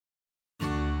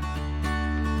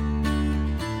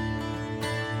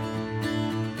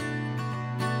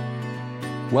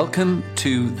Welcome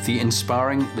to the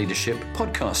Inspiring Leadership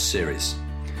podcast series.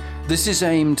 This is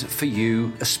aimed for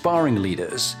you aspiring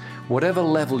leaders, whatever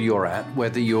level you're at,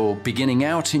 whether you're beginning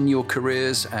out in your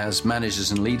careers as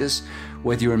managers and leaders,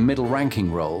 whether you're in middle ranking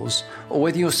roles, or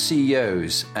whether you're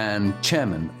CEOs and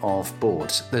chairmen of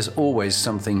boards. There's always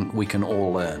something we can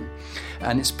all learn.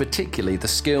 And it's particularly the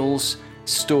skills,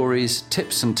 stories,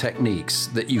 tips and techniques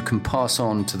that you can pass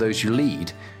on to those you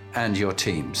lead and your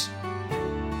teams.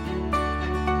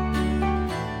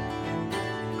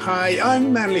 Hi,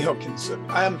 I'm Manley Hopkinson.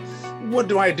 What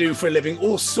do I do for a living?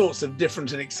 All sorts of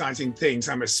different and exciting things.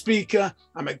 I'm a speaker,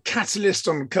 I'm a catalyst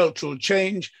on cultural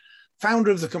change, founder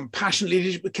of the Compassion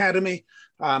Leadership Academy.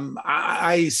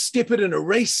 I skippered in a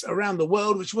race around the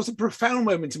world, which was a profound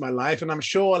moment in my life, and I'm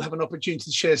sure I'll have an opportunity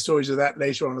to share stories of that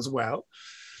later on as well.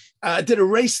 I did a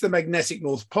race to the magnetic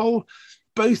North Pole.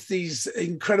 Both these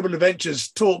incredible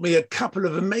adventures taught me a couple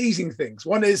of amazing things.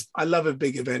 One is I love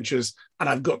big adventures and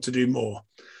I've got to do more.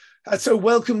 So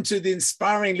welcome to the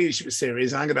Inspiring Leadership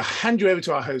series. I'm going to hand you over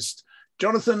to our host,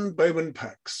 Jonathan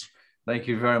Bowman-Perks. Thank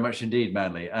you very much indeed,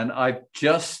 Manley. And I've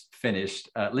just finished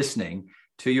listening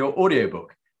to your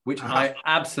audiobook, which I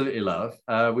absolutely love.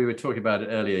 We were talking about it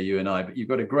earlier, you and I, but you've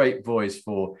got a great voice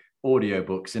for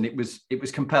audiobooks, and it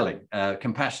was compelling.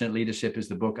 Compassionate Leadership is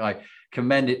the book. I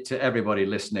commend it to everybody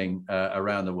listening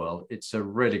around the world. It's a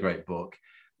really great book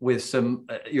with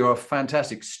you're a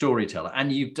fantastic storyteller,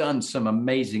 and you've done some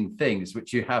amazing things,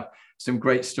 which you have some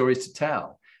great stories to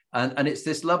tell. And it's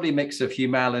this lovely mix of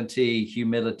humanity,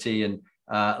 humility, and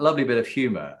a lovely bit of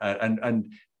humor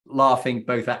and laughing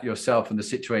both at yourself and the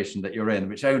situation that you're in,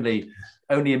 which only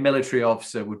a military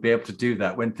officer would be able to do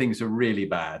that when things are really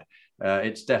bad.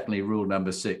 It's definitely rule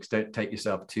number 6. Don't take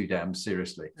yourself too damn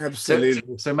seriously.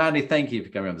 Absolutely. So Manley, thank you for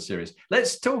coming on the series.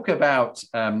 Let's talk about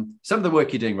some of the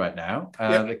work you're doing right now.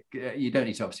 You don't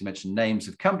need to obviously mention names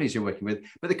of companies you're working with,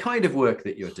 but the kind of work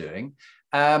that you're doing.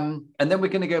 And then we're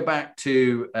going to go back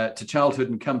to childhood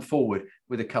and come forward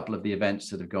with a couple of the events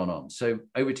that have gone on. So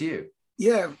over to you.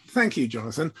 Yeah, thank you,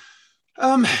 Jonathan.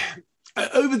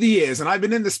 Over the years, and I've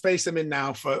been in the space I'm in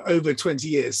now for over 20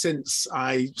 years, since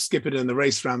I skippered in the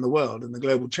race around the world and the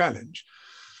global challenge,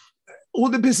 all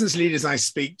the business leaders I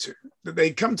speak to, that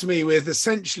they come to me with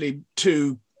essentially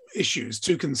two issues,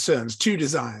 two concerns, two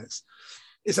desires.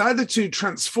 It's either to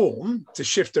transform, to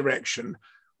shift direction,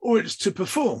 or it's to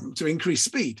perform, to increase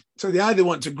speed. So they either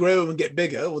want to grow and get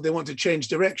bigger, or they want to change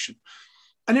direction.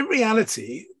 And in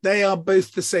reality, they are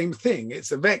both the same thing.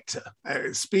 It's a vector,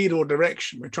 speed or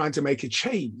direction. We're trying to make a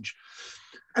change.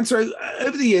 And so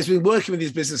over the years, we've been working with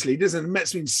these business leaders and met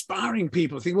some inspiring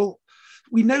people think, well,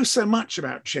 we know so much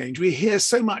about change. We hear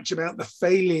so much about the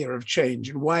failure of change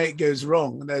and why it goes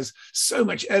wrong. And there's so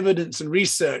much evidence and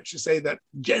research to say that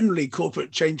generally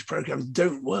corporate change programs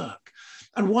don't work.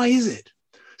 And why is it?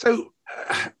 So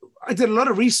I did a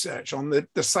lot of research on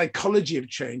the psychology of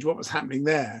change, what was happening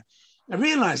there. I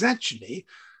realized actually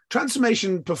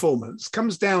transformation performance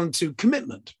comes down to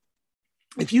commitment.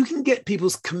 If you can get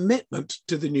people's commitment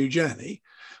to the new journey,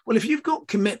 well, if you've got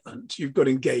commitment, you've got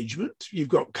engagement, you've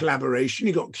got collaboration,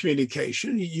 you've got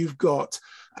communication, you've got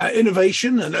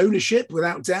innovation and ownership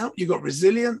without doubt, you've got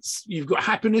resilience, you've got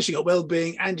happiness, you've got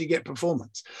well-being, and you get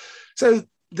performance. So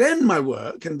then my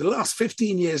work in the last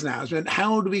 15 years now has been,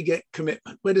 how do we get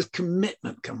commitment? Where does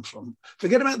commitment come from?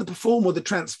 Forget about the perform or the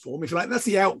transform. If you like, that's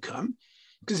the outcome.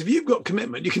 Because if you've got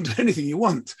commitment, you can do anything you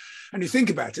want. And you think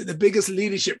about it, the biggest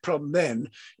leadership problem then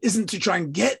isn't to try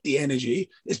and get the energy,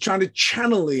 it's trying to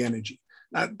channel the energy.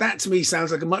 Now, that to me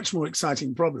sounds like a much more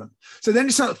exciting problem. So then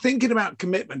you start thinking about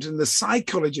commitment and the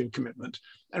psychology of commitment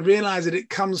and realize that it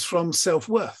comes from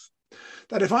self-worth.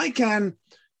 That if I can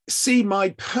see my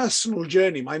personal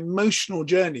journey, my emotional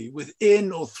journey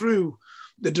within or through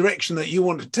the direction that you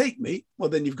want to take me, well,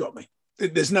 then you've got me.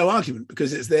 There's no argument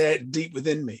because it's there deep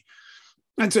within me.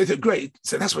 And so I thought, great,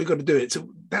 so that's why you've got to do it.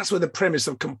 So that's where the premise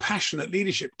of compassionate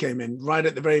leadership came in right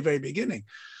at the very, very beginning.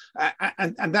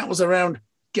 And that was around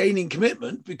gaining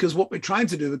commitment, because what we're trying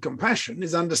to do with compassion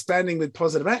is understanding with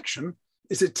positive action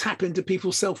is to tap into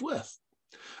people's self-worth.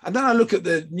 And then I look at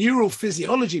the neural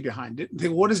physiology behind it and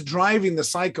think, what is driving the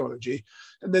psychology?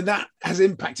 And then that has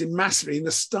impacted massively in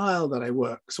the style that I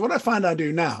work. So what I find I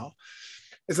do now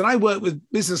is that I work with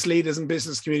business leaders and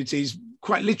business communities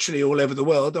quite literally all over the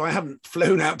world, though I haven't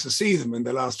flown out to see them in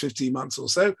the last 15 months or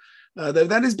so, though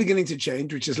that is beginning to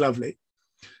change, which is lovely.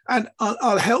 And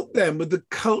I'll help them with the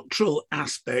cultural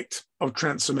aspect of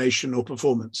transformation or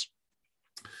performance.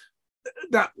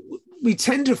 That we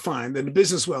tend to find in the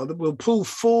business world that we'll pull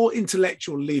 4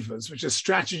 intellectual levers, which are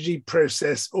strategy,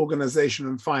 process, organization,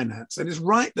 and finance. And it's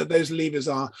right that those levers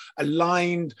are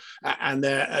aligned and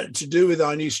they're to do with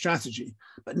our new strategy.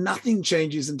 But nothing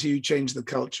changes until you change the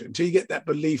culture, until you get that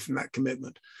belief and that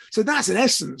commitment. So that's in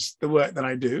essence the work that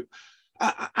I do.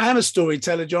 I am a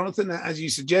storyteller, Jonathan, as you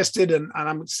suggested, and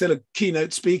I'm still a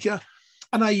keynote speaker.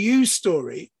 And I use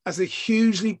story as a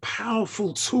hugely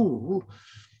powerful tool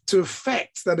to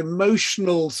affect that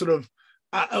emotional sort of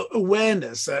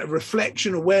awareness,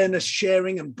 reflection, awareness,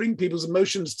 sharing, and bring people's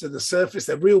emotions to the surface,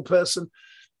 their real person.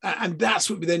 And that's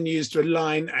what we then use to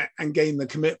align and gain the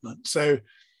commitment. So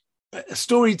a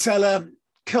storyteller,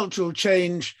 cultural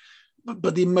change,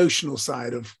 but the emotional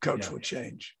side of cultural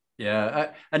change.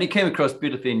 Yeah, and it came across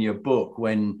beautifully in your book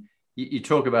when you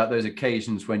talk about those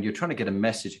occasions when you're trying to get a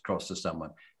message across to someone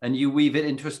and you weave it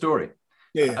into a story.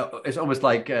 Yeah. It's almost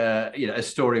like a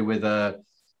story with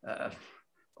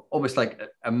almost like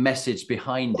a message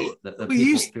behind it that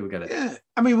people get it. Yeah,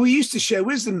 I mean, we used to share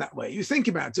wisdom that way. You think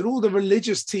about it, all the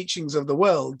religious teachings of the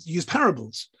world use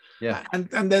parables. Yeah, and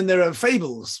then there are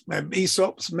fables,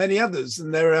 Aesop's, many others,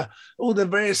 and there are all the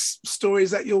various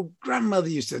stories that your grandmother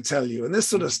used to tell you, and this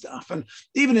sort of stuff. And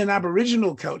even in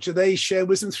Aboriginal culture, they share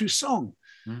wisdom through song,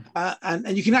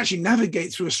 and you can actually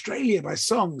navigate through Australia by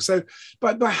song. So,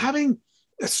 by having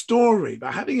a story,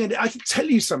 by having it, I can tell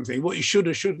you something what you should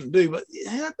or shouldn't do, but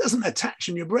that doesn't attach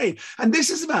in your brain. And this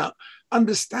is about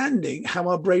understanding how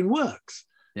our brain works.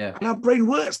 Yeah. And our brain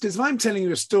works because if I'm telling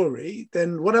you a story,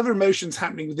 then whatever emotions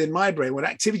happening within my brain, what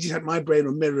activities have my brain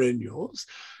will mirror in yours.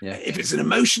 Yeah. If it's an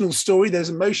emotional story, those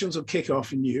emotions will kick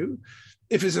off in you.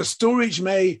 If it's a story which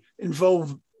may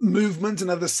involve movement and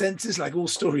other senses, like all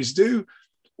stories do,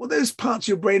 well, those parts of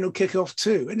your brain will kick off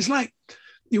too. And it's like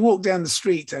you walk down the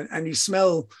street and you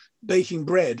smell baking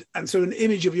bread, and so an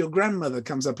image of your grandmother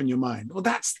comes up in your mind. Well,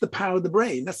 that's the power of the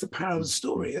brain. That's the power of the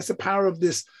story. That's the power of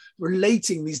this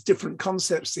relating these different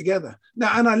concepts together.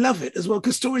 Now, and I love it as well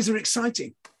because stories are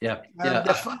exciting. Yeah, they're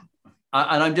fun.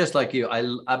 And I'm just like you. I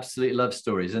absolutely love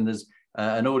stories. And there's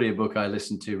an audiobook I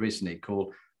listened to recently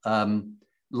called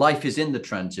Life is in the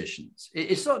Transitions.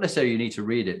 It's not necessarily you need to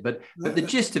read it, but the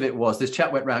gist of it was this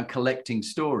chap went around collecting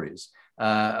stories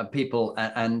of people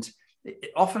and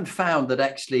it often found that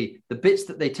actually the bits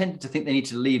that they tended to think they need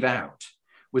to leave out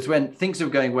was when things were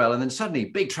going well and then suddenly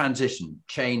big transition,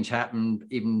 change happened,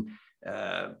 even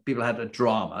people had a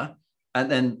drama and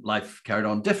then life carried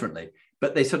on differently.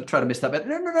 But they sort of try to miss that bit.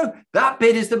 No. That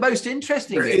bit is the most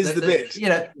interesting bit. Is the bit. You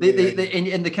know,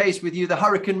 in the case with you, the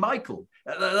Hurricane Michael.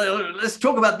 Let's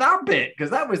talk about that bit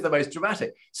because that was the most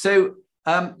dramatic. So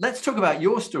let's talk about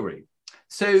your story.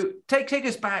 So take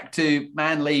us back to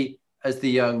Manly as the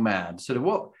young man. Sort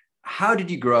of how did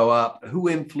you grow up? Who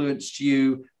influenced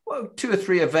you? What 2 or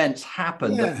 3 events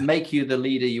happened that make you the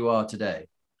leader you are today?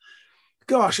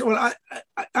 Gosh, well,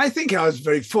 I think I was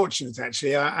very fortunate,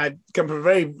 actually. I come from a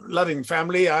very loving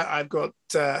family. I've got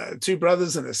 2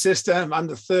 brothers and a sister. I'm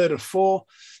the third of 4.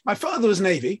 My father was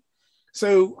Navy,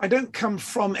 so I don't come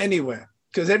from anywhere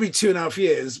because every 2.5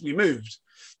 years we moved.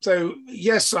 So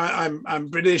yes, I'm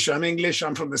British, I'm English,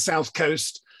 I'm from the South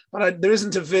Coast, but there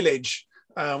isn't a village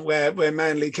where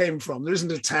Manly came from. There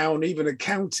isn't a town, even a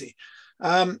county.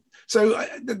 So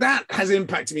that has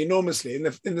impacted me enormously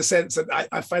in the sense that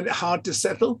I find it hard to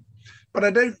settle, but I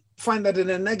don't find that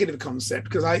in a negative concept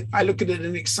because I look at it in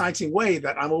an exciting way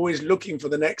that I'm always looking for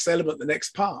the next element, the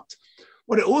next part.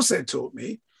 What it also taught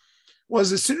me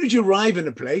was as soon as you arrive in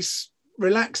a place,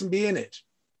 relax and be in it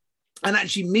and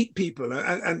actually meet people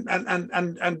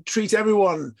and treat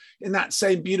everyone in that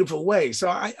same beautiful way. So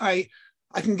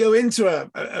I can go into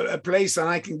a place and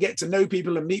I can get to know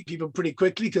people and meet people pretty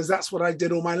quickly because that's what I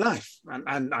did all my life,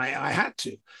 and I had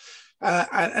to.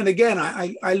 And again,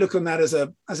 I look on that as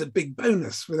a big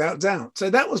bonus, without doubt.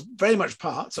 So that was very much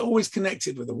part. So always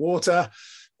connected with the water.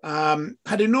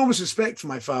 Had enormous respect for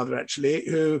my father, actually,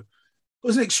 who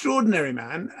was an extraordinary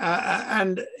man,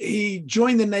 and he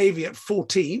joined the Navy at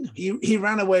 14. He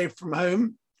ran away from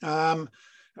home.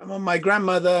 My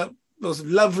grandmother was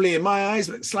lovely in my eyes,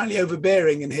 but slightly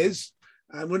overbearing in his.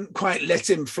 I wouldn't quite let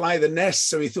him fly the nest,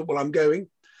 so he thought, well, I'm going.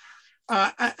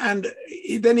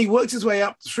 Then he worked his way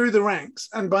up through the ranks.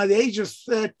 And by the age of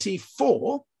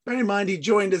 34, bear in mind, he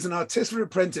joined as an artillery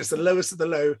apprentice, the lowest of the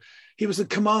low. He was a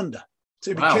commander. So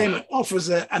he became an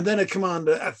officer and then a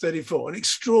commander at 34, an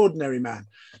extraordinary man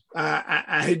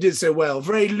who did so well.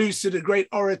 Very lucid, a great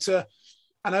orator.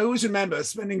 And I always remember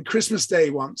spending Christmas Day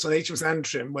once on HMS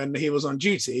Antrim when he was on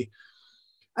duty.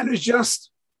 And it was just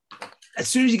as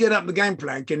soon as you get up the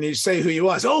gangplank and you say who you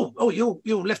are, so, you're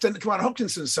Lieutenant Commander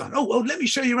Hopkinson's son. Oh, let me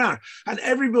show you around. And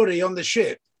everybody on the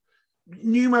ship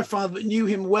knew my father, but knew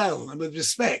him well and with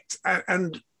respect,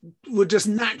 and would just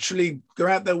naturally go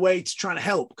out their way to try and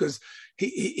help because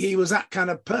he was that kind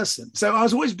of person. So I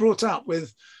was always brought up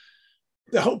with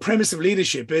the whole premise of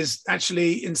leadership is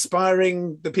actually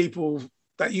inspiring the people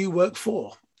that you work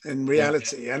for in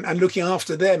reality, and looking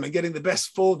after them and getting the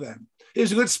best for them. He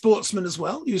was a good sportsman as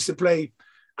well. He used to play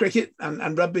cricket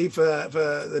and rugby for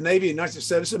the Navy and United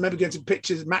Service. I remember going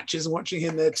to matches and watching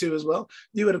him there too as well.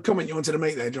 You had a comment you wanted to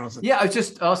make there, Jonathan. Yeah, I was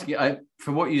just asking,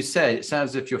 from what you said, it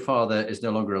sounds as if your father is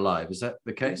no longer alive. Is that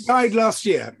the case? He died last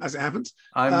year, as it happens.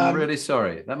 I'm really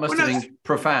sorry. That must have been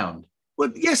profound.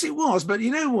 Well, yes, it was. But you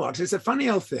know what? It's a funny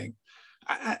old thing.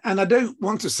 And I don't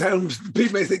want to sound,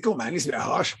 people may think, oh man, he's a bit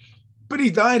harsh. But he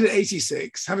died at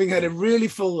 86, having had a really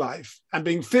full life and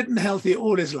being fit and healthy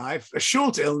all his life, a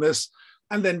short illness,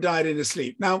 and then died in his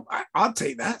sleep. Now, I'll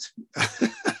take that.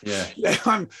 Yeah.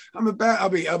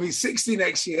 I'll be 60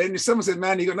 next year. And if someone said,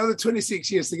 man, you got another 26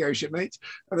 years to go, shipmate,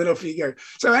 and then off you go.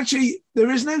 So actually,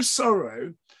 there is no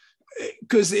sorrow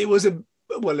because it was a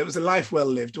life well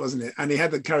lived, wasn't it? And he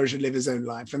had the courage to live his own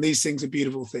life. And these things are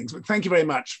beautiful things. But thank you very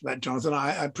much for that, Jonathan.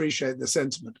 I appreciate the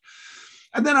sentiment.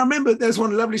 And then I remember there's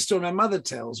one lovely story my mother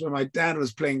tells where my dad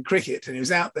was playing cricket and he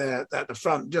was out there at the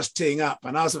front just teeing up.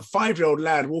 And I was a 5-year-old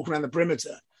lad walking around the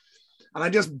perimeter. And I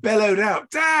just bellowed out,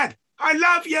 Dad, I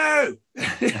love you.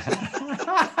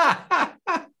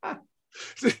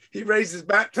 So he raised his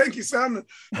bat. Thank you, son.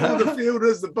 All the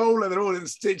fielders, the bowler, they're all in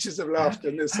stitches of laughter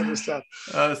and this sort of stuff.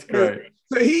 That's great.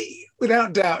 So he,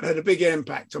 without doubt, had a big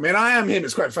impact on me. And I am him.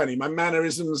 It's quite funny. My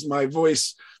mannerisms, my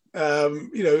voice.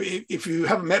 If you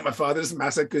haven't met my father, it doesn't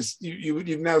matter because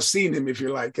you've now seen him, if you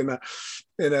like, in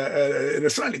a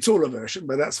slightly taller version,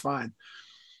 but that's fine.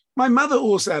 My mother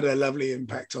also had a lovely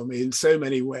impact on me in so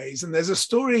many ways. And there's a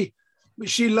story which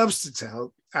she loves to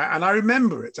tell. And I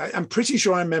remember it. I'm pretty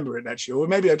sure I remember it, actually. Or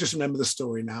maybe I just remember the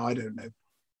story now. I don't know.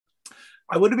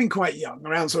 I would have been quite young,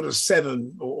 around sort of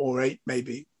 7 or 8,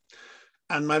 maybe.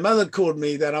 And my mother called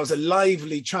me that I was a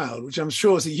lively child, which I'm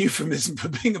sure is a euphemism for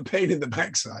being a pain in the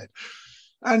backside.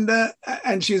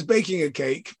 And she was baking a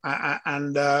cake,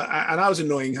 and I was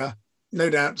annoying her, no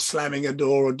doubt slamming a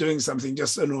door or doing something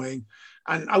just annoying.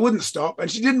 And I wouldn't stop. And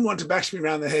she didn't want to bash me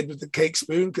around the head with the cake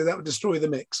spoon because that would destroy the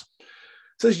mix.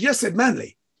 So she just said,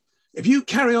 Manly, if you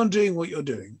carry on doing what you're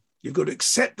doing, you've got to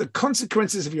accept the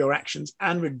consequences of your actions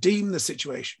and redeem the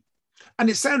situation. And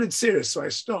it sounded serious, so I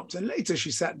stopped. And later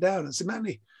she sat down and said,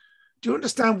 Manly, do you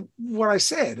understand what I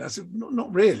said? I said,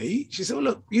 not really. She said, well,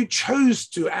 look, you chose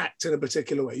to act in a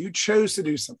particular way. You chose to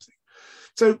do something.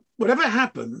 So whatever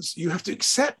happens, you have to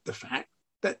accept the fact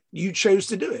that you chose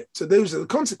to do it. So those are the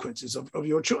consequences of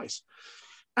your choice.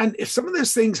 And if some of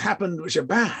those things happened which are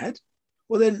bad,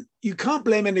 well, then you can't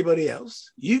blame anybody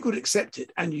else. You could accept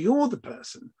it. And you're the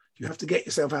person. You have to get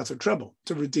yourself out of trouble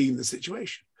to redeem the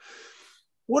situation.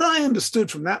 What I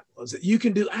understood from that was that you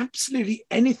can do absolutely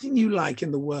anything you like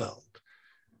in the world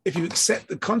if you accept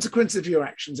the consequences of your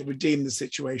actions and redeem the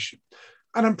situation.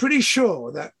 And I'm pretty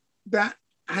sure that that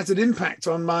has an impact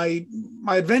on my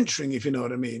adventuring, if you know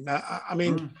what I mean.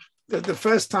 The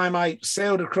first time I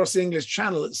sailed across the English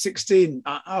Channel at 16,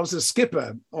 I was a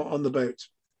skipper on the boat.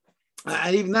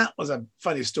 And even that was a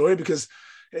funny story because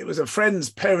it was a friend's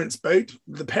parents' boat.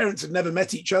 The parents had never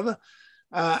met each other.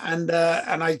 And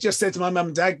I just said to my mum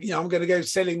and dad, I'm going to go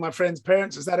sailing my friend's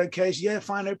parents. Is that okay? She said, yeah,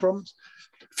 fine, no problems.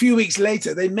 A few weeks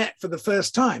later, they met for the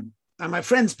first time. And my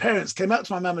friend's parents came up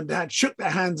to my mum and dad, shook their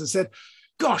hands and said,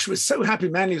 gosh, we're so happy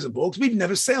Manly was aboard because we've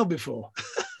never sailed before.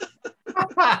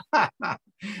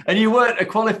 And you weren't a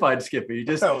qualified skipper. You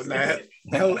just... Oh, no.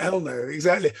 Hell no,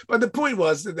 exactly. But the point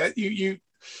was that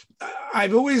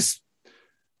I've always...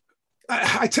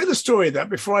 I tell the story that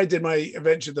before I did my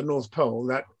adventure to the North Pole,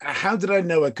 that how did I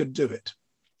know I could do it?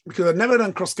 Because I'd never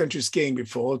done cross-country skiing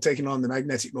before, taking on the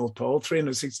magnetic North Pole,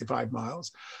 365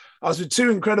 miles. I was with 2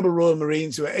 incredible Royal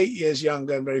Marines who were 8 years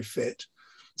younger and very fit.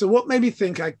 So what made me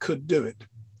think I could do it?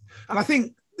 And I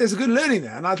think there's a good learning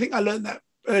there. And I think I learned that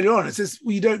early on. It says,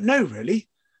 well, you don't know really,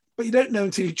 but you don't know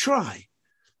until you try.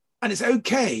 And it's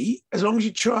okay as long as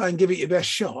you try and give it your best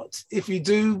shot if you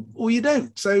do or you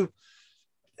don't. So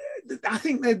I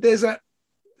think that there's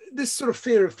this sort of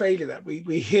fear of failure that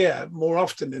we hear more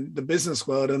often in the business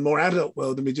world and more adult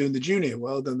world than we do in the junior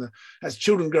world and as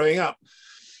children growing up.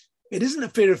 It isn't a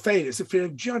fear of failure, it's a fear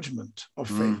of judgment of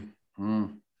failure.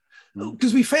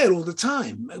 Because we fail all the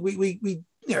time. We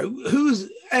who's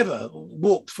ever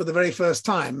walked for the very first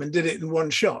time and did it in one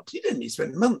shot? You didn't. You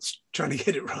spent months trying to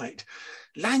get it right.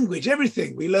 Language,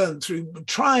 everything we learned through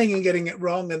trying and getting it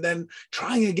wrong, and then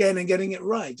trying again and getting it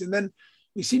right. And then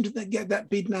we seem to get that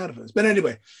beaten out of us. But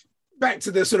anyway, back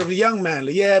to the sort of young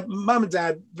Manly. Yeah, mum and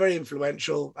dad, very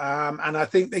influential. And I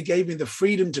think they gave me the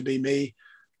freedom to be me.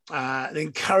 They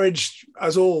encouraged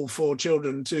us all, four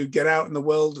children, to get out in the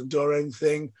world and do our own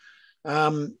thing.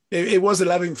 It was a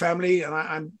loving family, and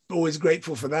I'm always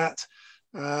grateful for that,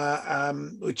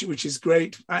 which is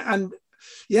great. And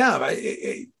yeah,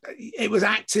 it was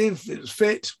active, it was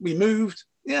fit, we moved.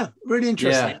 Yeah, really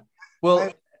interesting. Yeah.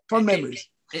 Well, fun memories.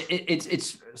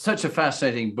 It's such a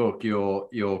fascinating book,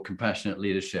 your Compassionate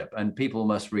Leadership, and people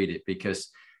must read it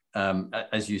because,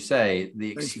 as you say,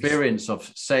 the experience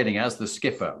of sailing as the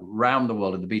skipper round the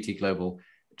world in the BT Global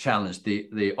Challenge,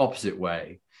 the opposite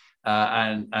way,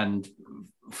 and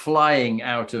flying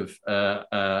out of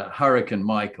Hurricane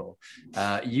Michael,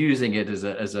 using it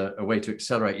as a way to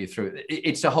accelerate you through it.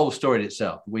 It's a whole story in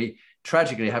itself. We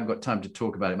tragically haven't got time to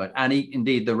talk about it much, and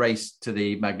indeed the race to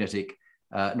the magnetic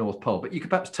North Pole. But you could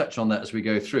perhaps touch on that as we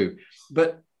go through.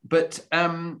 But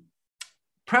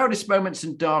proudest moments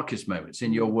and darkest moments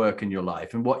in your work and your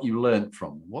life, and what you learned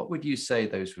from them, what would you say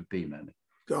those would be, Manly?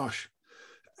 Gosh,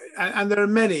 and there are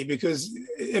many, because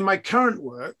in my current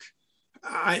work,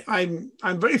 I'm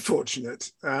very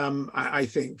fortunate, I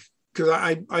think, because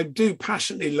I do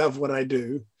passionately love what I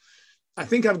do. I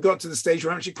think I've got to the stage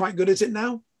where I'm actually quite good at it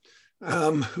now,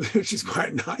 which is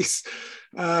quite nice.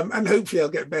 And hopefully I'll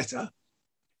get better.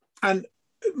 And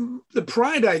the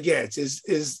pride I get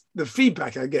is the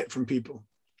feedback I get from people,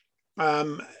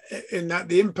 in that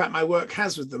the impact my work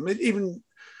has with them. Even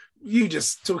you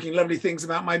just talking lovely things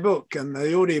about my book and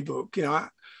the audiobook,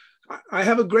 I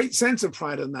have a great sense of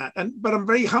pride in that, but I'm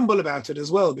very humble about it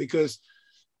as well, because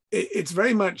it's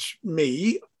very much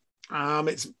me.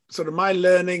 It's sort of my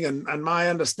learning and my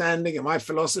understanding and my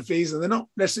philosophies, and they're not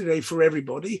necessarily for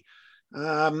everybody.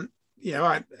 And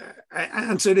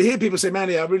so to hear people say,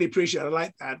 Manly, I really appreciate it, I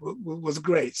like that, was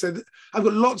great. So I've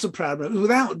got lots of proud moments.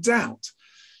 Without doubt,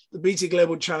 the BT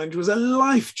Global Challenge was a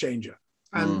life changer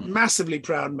and massively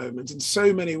proud moment in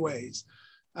so many ways.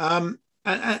 And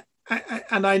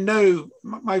I know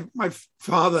my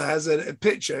father has a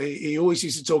picture he always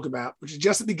used to talk about, which is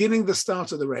just at the beginning of the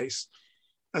start of the race,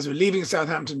 as we're leaving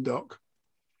Southampton Dock.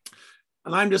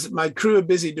 And my crew are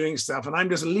busy doing stuff, and I'm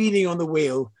just leaning on the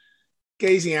wheel,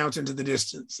 gazing out into the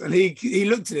distance. And he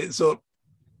looked at it and thought,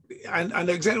 I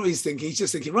know exactly what he's thinking. He's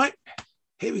just thinking, right,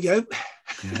 here we go.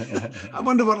 I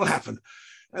wonder what will happen,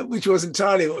 which was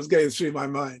entirely what was going through my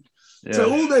mind. Yeah.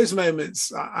 So all those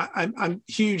moments I'm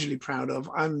hugely proud of.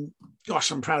 I'm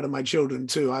proud of my children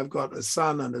too. I've got a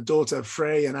son and a daughter,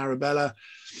 Frey and Arabella,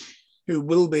 who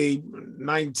will be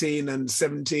 19 and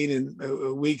 17 in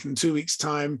a week and 2 weeks'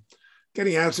 time,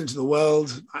 getting out into the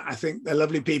world. I think they're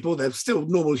lovely people. They're still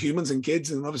normal humans and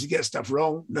kids, and obviously get stuff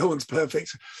wrong. No one's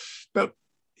perfect. But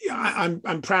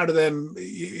I'm proud of them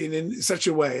in such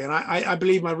a way. And I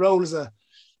believe my role as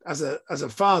a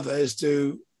father is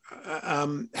to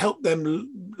help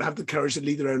them have the courage to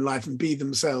lead their own life and be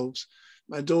themselves.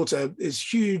 My daughter is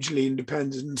hugely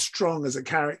independent and strong as a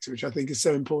character, which I think is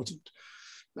so important.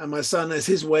 And my son has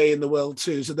his way in the world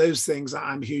too. So those things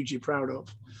I'm hugely proud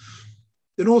of.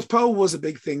 The North Pole was a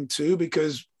big thing too,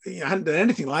 because I hadn't done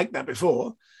anything like that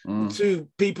before. Two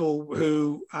people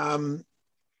who,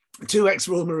 two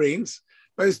ex-Royal Marines,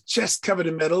 both chest covered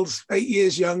in medals, 8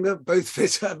 years younger, both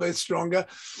fitter, both stronger.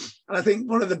 And I think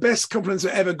one of the best compliments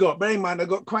I ever got, bearing in mind I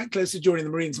got quite close to joining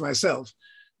the Marines myself.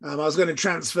 I was going to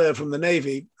transfer from the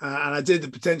Navy, and I did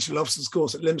the potential officers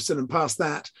course at Lympstone and passed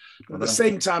that. At the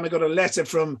same time, I got a letter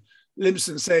from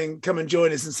Lympstone saying, come and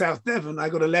join us in South Devon. I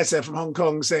got a letter from Hong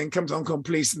Kong saying, come to Hong Kong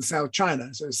Police in South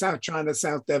China. So South China,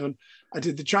 South Devon, I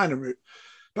did the China route.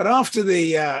 But after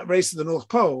the race to the North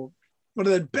Pole, one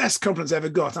of the best compliments I ever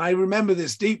got, and I remember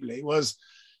this deeply, was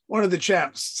one of the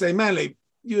chaps saying, Manly,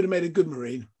 you would have made a good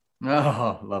Marine.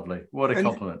 Oh, lovely. What a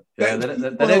compliment. Yeah, they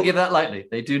don't give that lightly.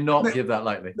 They do not give that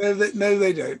lightly. No,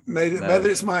 they don't. Whether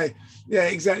it's yeah,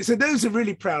 exactly. So those are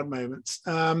really proud moments.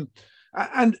 And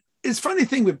it's a funny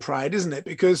thing with pride, isn't it?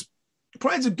 Because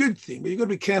pride's a good thing, but you've got to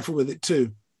be careful with it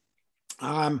too.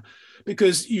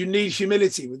 Because you need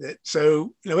humility with it.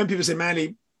 So, when people say,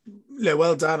 Manly,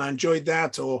 well done, I enjoyed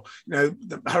that, or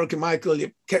the Hurricane Michael, you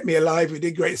kept me alive, we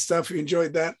did great stuff, we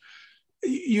enjoyed that.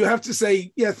 You have to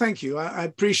say, yeah, thank you, I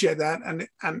appreciate that, and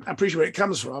I appreciate where it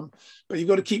comes from, but you've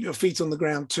got to keep your feet on the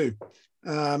ground too,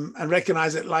 and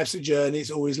recognize that life's a journey,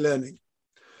 it's always learning.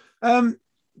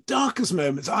 darkest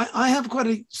moments, I have quite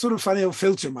a sort of funny old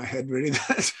filter in my head, really,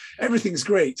 that everything's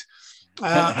great.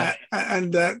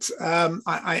 And that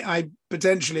I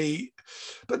potentially,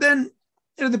 but then,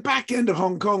 the back end of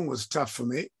Hong Kong was tough for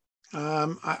me.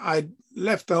 I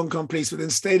left the Hong Kong police, but then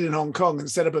stayed in Hong Kong and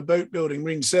set up a boat building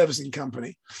marine servicing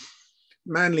company,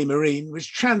 Manly Marine,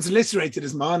 which transliterated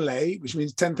as Manly, which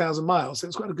means 10,000 miles. So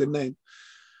it's quite a good name.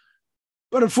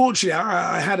 But unfortunately,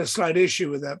 I had a slight issue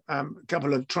with a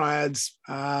couple of triads,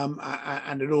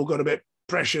 and it all got a bit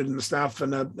pressured and stuff.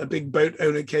 And a big boat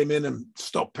owner came in and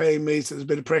stopped paying me, so there's a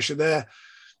bit of pressure there.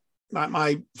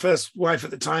 My first wife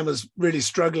at the time was really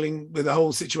struggling with the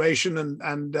whole situation,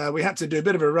 and we had to do a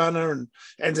bit of a runner and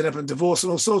ended up in divorce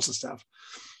and all sorts of stuff.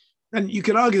 And you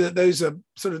could argue that those are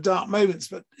sort of dark moments,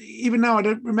 but even now I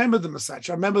don't remember them as such.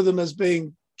 I remember them as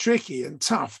being tricky and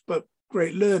tough, but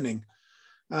great learning.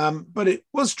 But it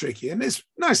was tricky, and it's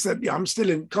nice that I'm still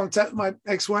in contact with my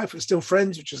ex-wife. We're still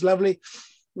friends, which is lovely.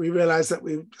 We realized that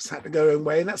we just had to go our own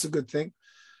way, and that's a good thing.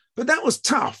 But that was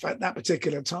tough at that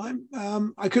particular time.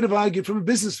 I could have argued from a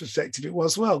business perspective it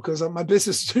was well, because my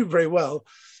business is doing very well.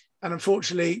 And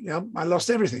unfortunately, I lost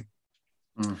everything.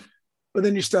 But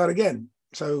then you start again.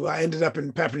 So I ended up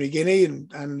in Papua New Guinea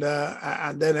and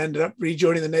then ended up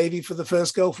rejoining the Navy for the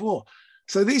first Gulf War.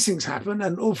 So these things happen,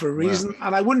 and all for a reason. Wow.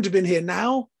 And I wouldn't have been here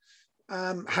now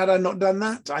had I not done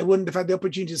that. I wouldn't have had the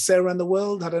opportunity to sail around the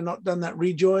world had I not done that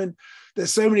rejoin.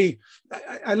 There's so many,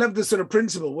 I love this sort of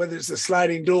principle, whether it's the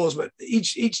sliding doors, but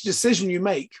each decision you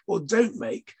make or don't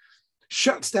make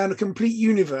shuts down a complete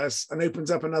universe and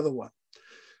opens up another one.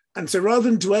 And so rather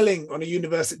than dwelling on a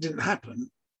universe that didn't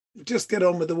happen, just get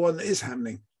on with the one that is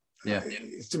happening. Yeah.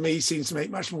 To me, seems to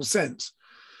make much more sense.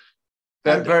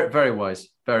 Very, very wise.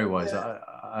 Very wise. Yeah.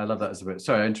 I love that as a bit.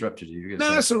 Sorry, I interrupted you.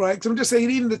 No, that's all right. Because I'm just saying,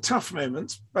 even the tough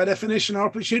moments, by definition, are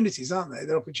opportunities, aren't they?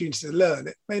 They're opportunities to learn.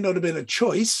 It may not have been a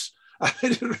choice. I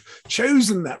had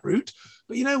chosen that route,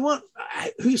 but you know what?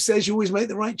 Who says you always make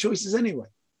the right choices anyway?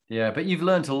 Yeah, but you've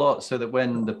learned a lot, so that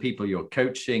when the people you're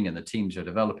coaching and the teams you're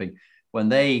developing, when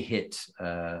they hit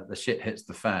the shit hits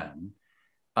the fan,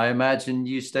 I imagine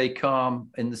you stay calm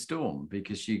in the storm,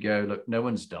 because you go, look, no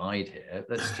one's died here.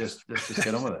 Let's just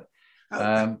get on with it.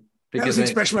 That was the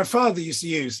expression my father used to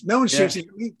use. No one's shooting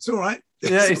at me. It's all right.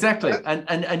 Yeah, exactly.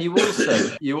 And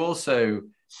you also,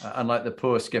 unlike the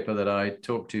poor skipper that I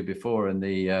talked to before in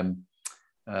the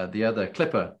other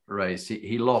Clipper race,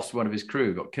 he lost one of his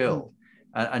crew, got killed,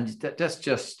 and that's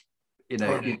just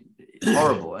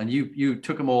horrible. And you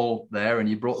took them all there, and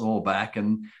you brought them all back,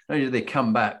 and not only did they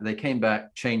come back, they came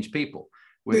back changed people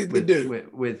with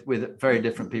very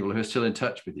different people who are still in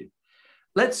touch with you.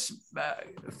 Let's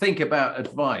think about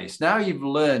advice. Now you've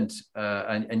learned,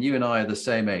 and you and I are the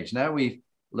same age. Now we've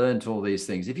learned all these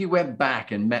things. If you went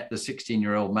back and met the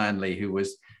 16-year-old Manly who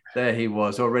was there, he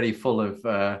was already full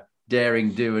of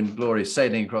daring do and glory,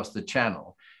 sailing across the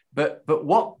channel. But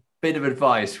what bit of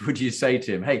advice would you say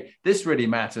to him? Hey, this really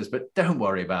matters, but don't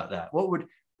worry about that. What would,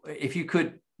 if you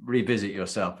could revisit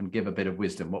yourself and give a bit of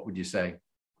wisdom, what would you say?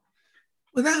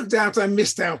 Without doubt, I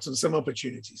missed out on some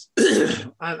opportunities. and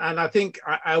I think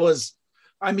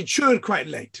I matured quite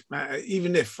late,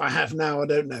 even if I have now, I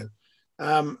don't know.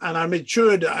 And I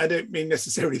matured, I don't mean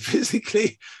necessarily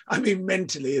physically, I mean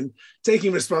mentally, and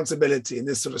taking responsibility and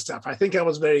this sort of stuff. I think I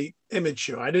was very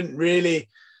immature. I didn't really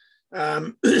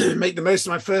make the most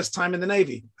of my first time in the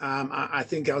Navy. I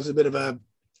think I was a bit of a,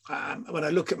 when I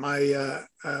look at my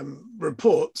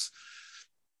reports,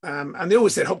 and they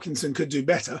always said Hopkinson could do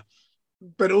better,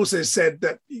 but also said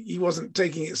that he wasn't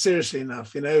taking it seriously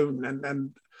enough,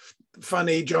 and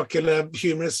funny, jocular,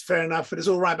 humorous, fair enough, but it's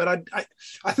all right. But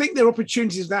I think there are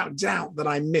opportunities without doubt that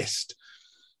I missed.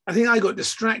 I think I got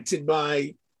distracted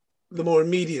by the more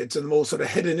immediate and the more sort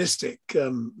of hedonistic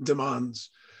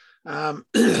demands. I'm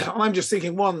just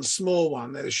thinking one small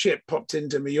one, that a ship popped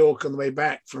into Mallorca on the way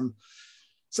back from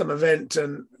some event,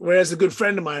 and whereas a good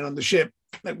friend of mine on the ship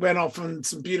that went off on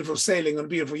some beautiful sailing on a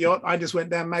beautiful yacht, I just went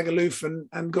down Magaluf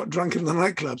and got drunk in the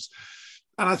nightclubs.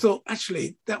 And I thought,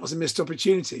 actually, that was a missed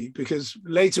opportunity, because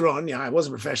later on, I was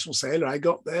a professional sailor, I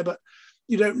got there, but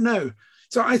you don't know.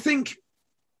 So I think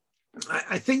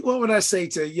what would I say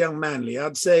to young Manly?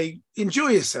 I'd say, enjoy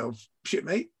yourself,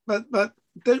 shipmate, but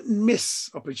don't miss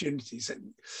opportunities.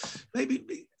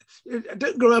 Maybe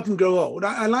don't grow up and grow old.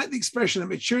 I like the expression that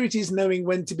maturity is knowing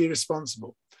when to be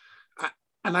responsible.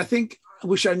 And I think I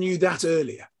wish I knew that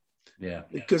earlier. Yeah.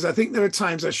 Because I think there are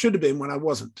times I should have been when I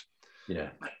wasn't. Yeah.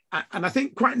 And I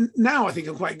think now I think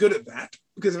I'm quite good at that,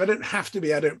 because if I don't have to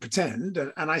be, I don't pretend.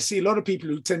 And I see a lot of people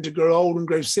who tend to grow old and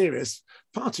grow serious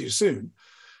far too soon.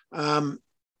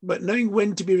 but knowing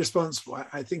when to be responsible,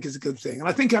 I think is a good thing. And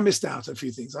I think I missed out a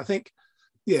few things. I think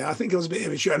I was a bit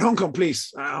immature. And Hong Kong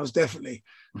police, I was definitely,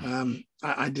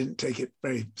 I didn't take it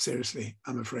very seriously,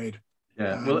 I'm afraid.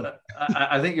 Yeah, well,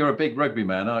 I think you're a big rugby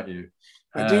man, aren't you?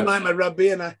 I do like my rugby,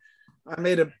 and I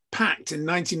made a pact in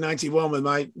 1991 with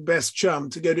my best chum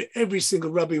to go to every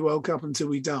single Rugby World Cup until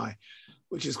we die,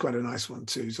 which is quite a nice one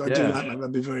too. So I do like my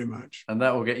rugby very much. And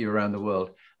that will get you around the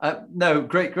world. No,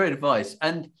 great advice.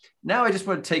 And now I just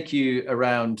want to take you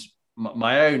around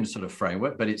my own sort of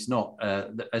framework, but it's not,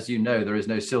 as you know, there is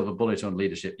no silver bullet on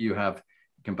leadership. You have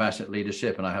compassionate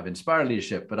leadership and I have inspiring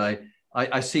leadership, but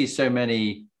I see so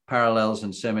many parallels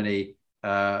and so many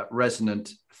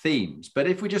resonant themes. But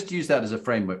if we just use that as a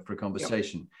framework for a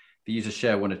conversation, for you to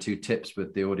share one or two tips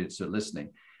with the audience that are listening.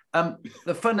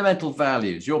 The fundamental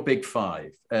values, your big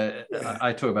five.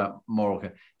 I talk about moral.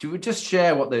 Do you just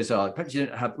share what those are? Perhaps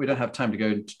we don't have time to go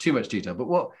into too much detail, but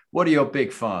what are your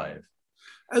big five?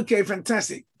 Okay,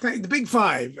 fantastic. The big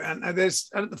five, and there's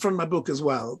at the front of my book as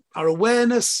well, are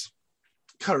awareness,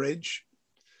 courage,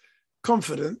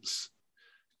 confidence,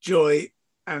 joy,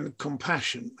 and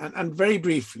compassion. And very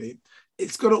briefly,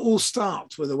 it's got to all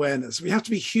start with awareness. We have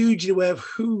to be hugely aware of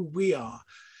who we are.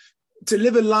 To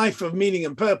live a life of meaning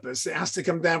and purpose, it has to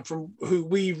come down from who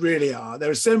we really are.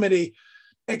 There are so many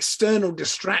external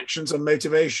distractions on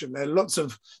motivation. There are lots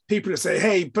of people who say,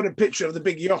 hey, put a picture of the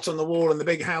big yacht on the wall and the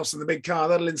big house and the big car.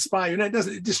 That'll inspire you. No, it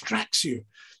doesn't. It distracts you.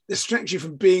 It distracts you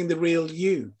from being the real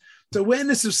you. So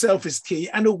awareness of self is key,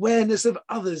 and awareness of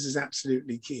others is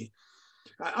absolutely key.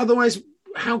 Otherwise,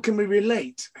 how can we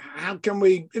relate? How can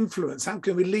we influence? How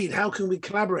can we lead? How can we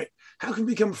collaborate? How can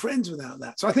we become friends without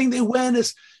that? So I think the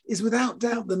awareness is without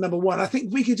doubt the number one. I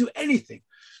think we could do anything.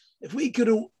 If we could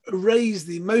raise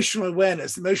the emotional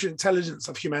awareness, the emotional intelligence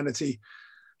of humanity,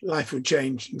 life would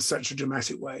change in such a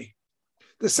dramatic way.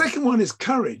 The second one is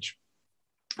courage.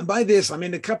 And by this, I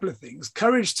mean a couple of things.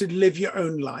 Courage to live your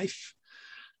own life,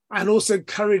 and also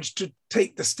courage to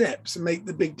take the steps and make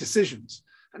the big decisions.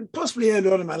 And possibly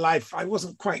early on in my life, I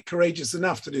wasn't quite courageous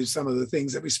enough to do some of the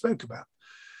things that we spoke about.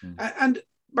 And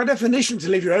by definition, to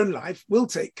live your own life will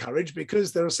take courage,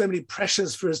 because there are so many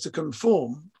pressures for us to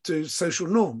conform to social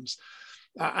norms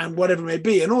and whatever it may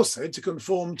be, and also to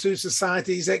conform to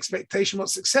society's expectation what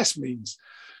success means.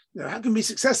 You know, how can we be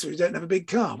successful if you don't have a big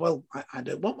car? Well, I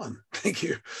don't want one. Thank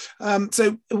you.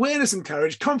 So awareness and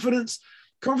courage. Confidence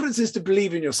is to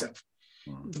believe in yourself.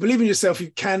 To believe in yourself,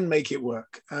 you can make it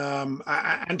work.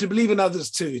 And to believe in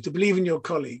others too, to believe in your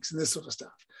colleagues and this sort of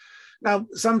stuff. Now,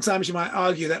 sometimes you might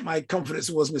argue that my confidence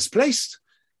was misplaced,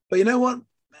 but you know what?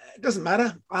 It doesn't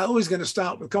matter. I'm always going to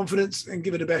start with confidence and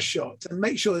give it a best shot, and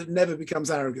make sure that it never becomes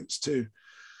arrogance too.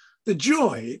 The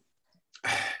joy,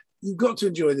 you've got to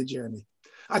enjoy the journey.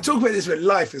 I talk about this with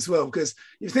life as well, because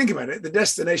you think about it, the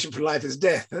destination for life is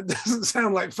death. That doesn't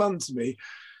sound like fun to me.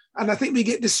 And I think we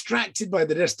get distracted by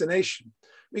the destination.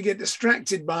 We get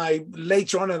distracted by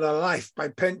later on in our life, by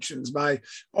pensions, by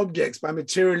objects, by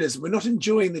materialism. We're not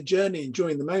enjoying the journey,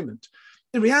 enjoying the moment.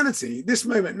 In reality, this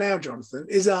moment now, Jonathan,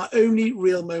 is our only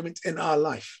real moment in our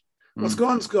life. What's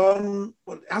gone's gone.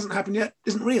 What hasn't happened yet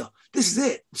isn't real. This is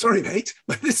it. Sorry, mate,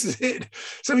 but this is it.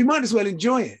 So we might as well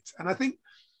enjoy it. And I think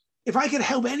if I could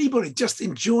help anybody, just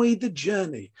enjoy the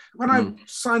journey. When I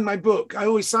sign my book, I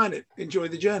always sign it, enjoy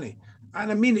the journey.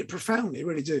 And I mean it profoundly,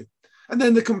 really do. And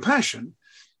then the compassion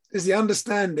is the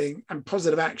understanding and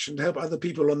positive action to help other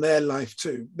people on their life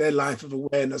too, their life of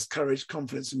awareness, courage,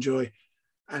 confidence, and joy,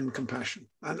 and compassion.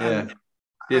 And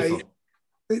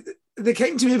they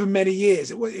came to me over many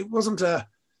years. It wasn't a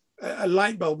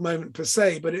light bulb moment per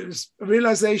se, but it was a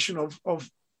realization of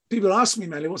people asking me,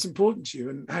 Manly, what's important to you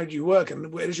and how do you work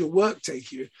and where does your work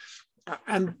take you?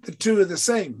 And the two are the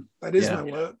same. That is my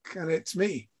work and it's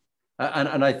me.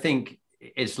 And I think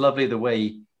it's lovely the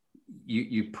way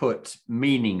you put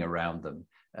meaning around them.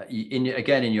 In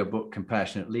your book,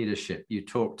 Compassionate Leadership, you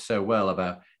talked so well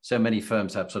about so many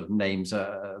firms have sort of names,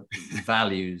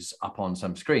 values up on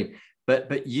some screen.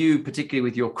 But you, particularly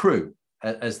with your crew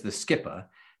as the skipper,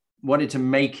 wanted to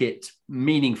make it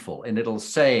meaningful in little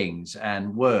sayings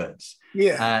and words.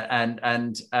 And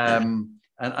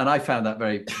I found that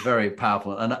very, very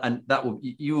powerful. And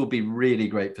you will be really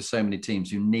great for so many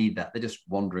teams who need that. They're just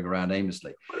wandering around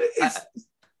aimlessly.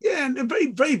 And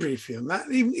very, very briefly on that,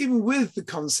 even with the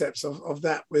concepts of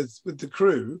that with the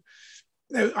crew,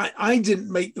 I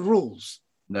didn't make the rules.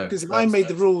 No, because I made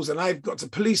the rules and I've got to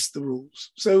police the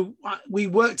rules. So we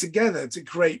work together to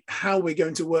create how we're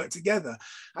going to work together.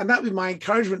 And that was my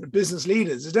encouragement to business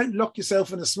leaders is don't lock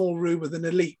yourself in a small room with an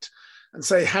elite and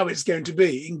say how it's going to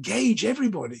be. Engage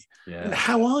everybody. Yeah. And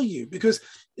how are you? Because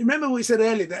remember what we said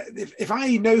earlier, that if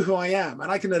I know who I am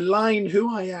and I can align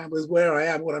who I am with where I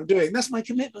am, what I'm doing, that's my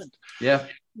commitment. Yeah.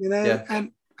 You know, Yeah.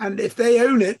 and if they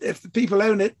own it, if the people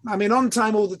own it, I mean, on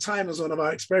time all the time was one of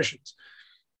our expressions,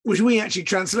 which we actually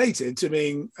translated to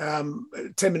being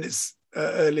 10 minutes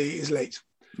early is late.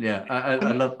 Yeah,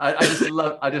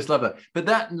 I just love that. But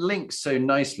that links so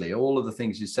nicely, all of the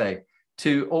things you say,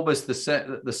 to almost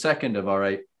the second of our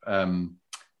 8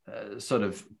 sort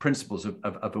of principles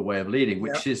of a way of leading,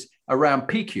 which is around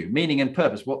PQ, meaning and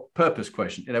purpose. What purpose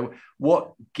question? You know,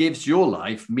 what gives your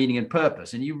life meaning and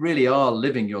purpose? And you really are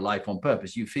living your life on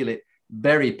purpose. You feel it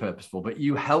very purposeful, but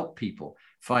you help people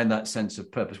find that sense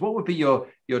of purpose. What would be your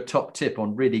top tip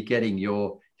on really getting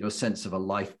your sense of a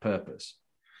life purpose?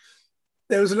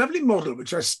 There was a lovely model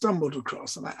which I stumbled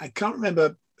across, and I can't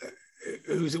remember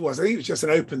whose it was. I think it was just an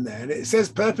open there. And it says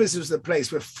purpose is the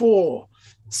place where 4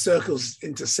 circles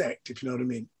intersect, if you know what I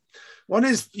mean. One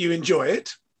is you enjoy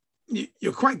it,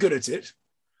 you're quite good at it,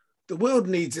 the world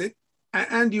needs it,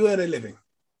 and you earn a living.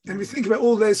 And we think about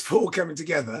all those 4 coming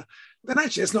together, then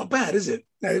actually it's not bad, is it?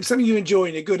 Now, if something you enjoy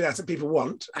and you're good at and people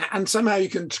want, and somehow you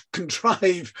can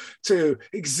contrive to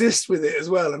exist with it as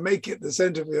well and make it the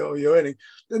center of your earning,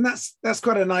 then that's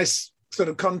quite a nice sort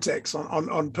of context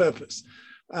on purpose.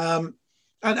 And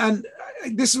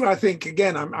this is where I think,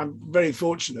 again, I'm very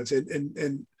fortunate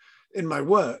in my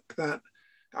work that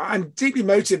I'm deeply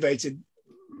motivated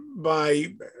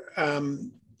by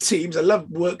teams. I love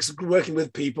working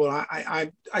with people.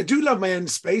 I do love my own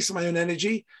space and my own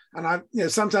energy. And I,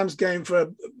 sometimes going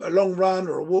for a long run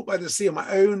or a walk by the sea on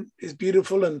my own is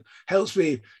beautiful and helps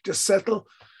me just settle.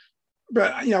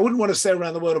 But I wouldn't want to sail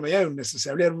around the world on my own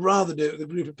necessarily. I'd rather do it with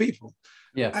a group of people.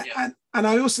 Yeah. And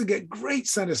I also get great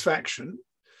satisfaction.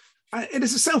 It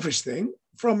is a selfish thing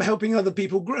from helping other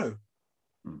people grow.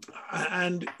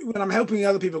 And when I'm helping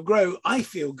other people grow, I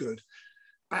feel good.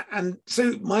 And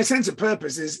so my sense of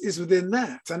purpose is within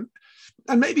that.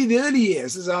 And maybe in the early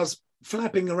years, as I was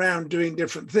flapping around doing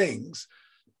different things,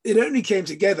 it only came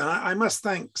together. I must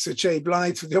thank Sir Che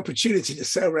Blythe for the opportunity to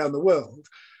sail around the world.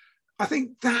 I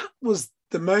think that was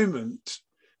the moment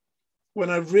when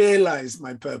I realized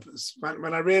my purpose,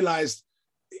 when I realized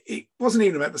it wasn't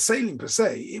even about the sailing per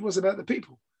se, it was about the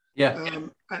people. Yeah.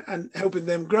 And helping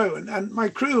them grow. And my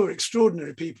crew were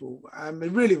extraordinary people. They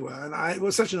really were. And it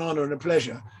was such an honor and a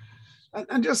pleasure.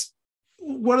 And just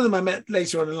one of them I met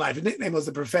later on in life. His nickname was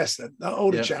the Professor, the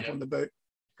older chap on the boat.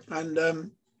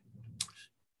 And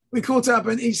we caught up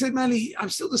and he said, Manly, I'm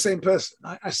still the same person.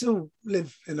 I still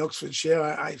live in Oxfordshire.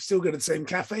 I still go to the same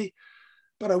cafe,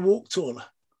 but I walk taller.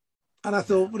 And I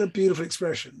thought, what a beautiful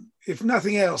expression. If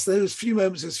nothing else, those few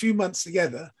moments, those few months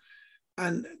together,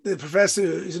 and the Professor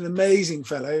is an amazing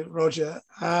fellow, Roger,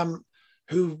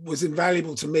 who was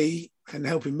invaluable to me and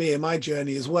helping me in my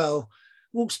journey as well,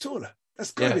 walks taller.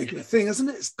 That's got to be a good thing, isn't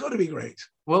it? It's got to be great.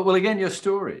 Well, again, your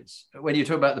stories, when you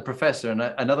talk about the Professor and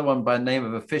another one by the name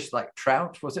of a fish like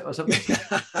trout, was it, or something?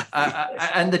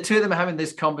 And the two of them are having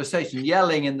this conversation,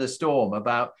 yelling in the storm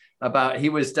about he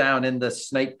was down in the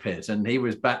snake pit and he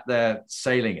was back there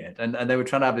sailing it. And they were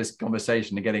trying to have this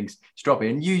conversation and getting stroppy.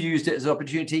 And you used it as an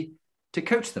opportunity to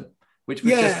coach them, which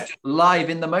was just live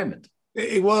in the moment.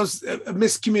 It was a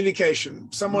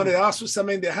miscommunication. Someone had asked for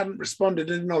something, they hadn't responded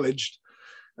and acknowledged.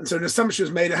 And so an assumption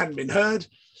was made, it hadn't been heard.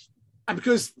 And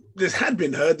because this had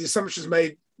been heard, the assumption was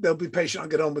made, they'll be patient, I'll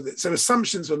get on with it. So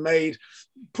assumptions were made,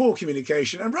 poor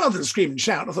communication. And rather than scream and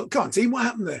shout, I thought, come on, team, what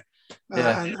happened there?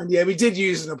 And we did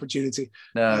use an opportunity.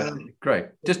 Great.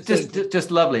 Just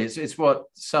lovely. It's what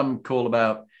some call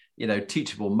about,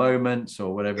 teachable moments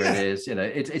or whatever it is.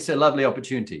 It's a lovely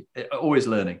opportunity. Always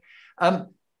learning.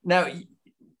 Now,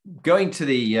 going to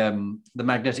the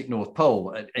magnetic North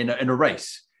Pole in a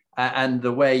race, and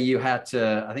the way you had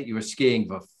to, I think you were skiing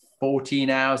for 14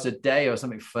 hours a day or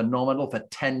something phenomenal for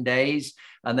 10 days.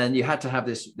 And then you had to have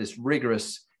this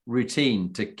rigorous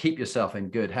routine to keep yourself in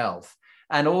good health.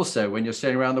 And also when you're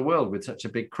sailing around the world with such a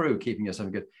big crew, keeping yourself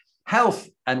in good health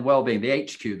and well-being, the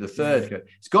HQ, the third,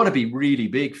 it's got to be really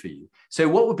big for you. So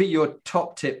what would be your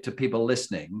top tip to people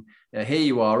listening? Here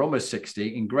you are, almost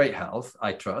 60, in great health,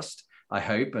 I trust, I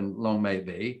hope, and long may it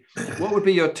be. What would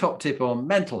be your top tip on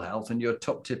mental health and your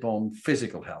top tip on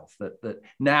physical health that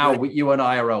now you and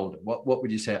I are older? What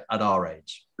would you say at our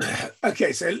age?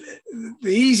 Okay, so the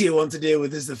easier one to deal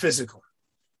with is the physical.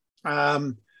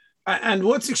 And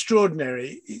what's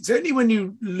extraordinary, it's only when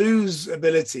you lose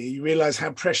ability, you realize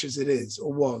how precious it is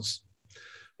or was,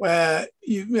 where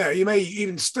you may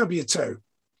even stub your toe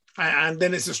and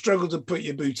then it's a struggle to put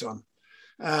your boot on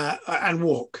and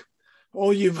walk.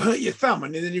 or you've hurt your thumb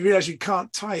and then you realize you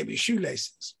can't tie up your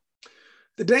shoelaces.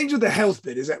 The danger of the health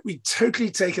bit is that we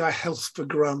totally take our health for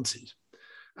granted.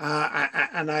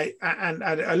 And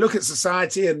I look at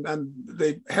society and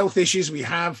the health issues we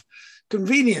have.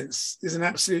 Convenience is an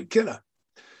absolute killer.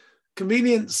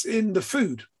 Convenience in the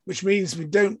food, which means we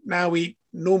don't now eat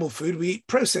normal food, we eat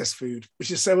processed food,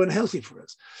 which is so unhealthy for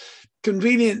us.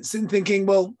 Convenience in thinking,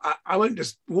 well, I won't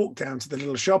just walk down to the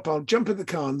little shop, I'll jump in the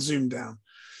car and zoom down.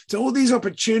 So all these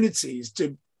opportunities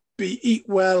to eat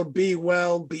well,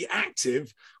 be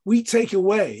active, we take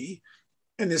away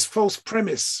in this false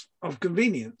premise of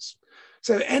convenience.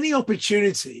 So any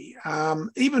opportunity,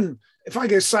 even if I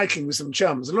go cycling with some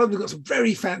chums, a lot of them have got some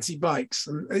very fancy bikes,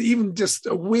 and even just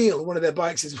a wheel, one of their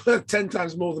bikes is worth 10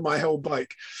 times more than my whole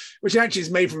bike, which actually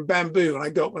is made from bamboo and I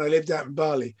got when I lived out in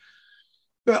Bali.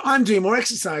 But I'm doing more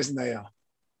exercise than they are.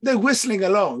 They're whistling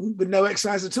along with no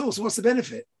exercise at all. So what's the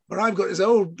benefit? But I've got this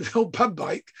old pub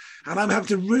bike and I'm having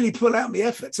to really pull out my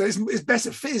effort. So it's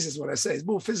better phys is what I say. It's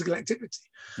more physical activity.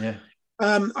 Yeah.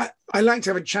 I like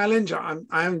to have a challenge.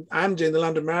 I'm doing the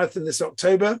London Marathon this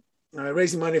October,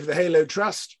 raising money for the Halo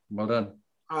Trust. Well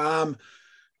done.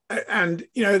 And,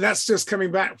 you know, that's just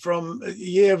coming back from a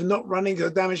year of not running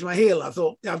because I damaged my heel. I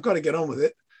thought, yeah, I've got to get on with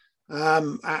it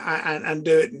and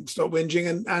do it and stop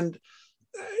whinging. And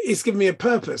it's given me a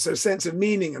purpose, a sense of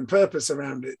meaning and purpose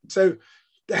around it. So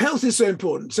the health is so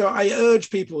important. So I urge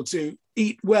people to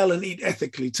eat well and eat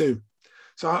ethically too.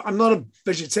 So I'm not a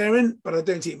vegetarian, but I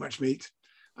don't eat much meat.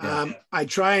 Yeah. I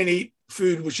try and eat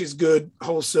food which is good,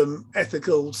 wholesome,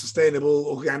 ethical, sustainable,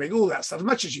 organic, all that stuff, as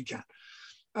much as you can.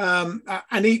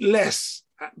 And eat less,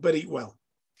 but eat well.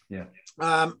 Yeah.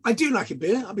 I do like a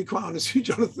beer. I'll be quite honest with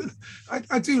you, Jonathan.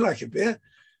 I do like a beer,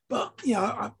 but you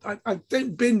know, I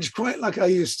don't binge quite like I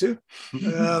used to.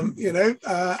 You know,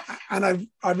 and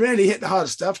I rarely hit the hard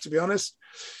stuff, to be honest.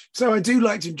 So I do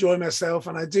like to enjoy myself,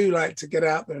 and I do like to get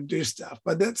out there and do stuff.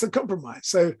 But that's a compromise.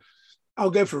 So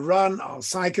I'll go for a run. I'll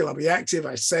cycle. I'll be active.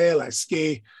 I sail. I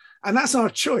ski, and that's our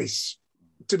choice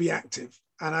to be active.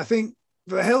 And I think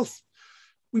for health,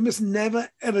 we must never,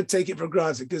 ever take it for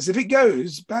granted, because if it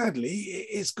goes badly,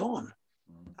 it's gone.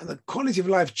 And the quality of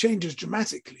life changes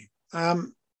dramatically.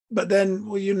 But then,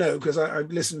 well, you know, because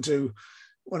I've listened to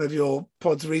one of your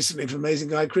pods recently from amazing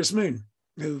guy, Chris Moon,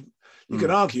 who you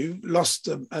can argue lost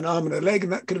an arm and a leg,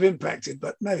 and that could have impacted.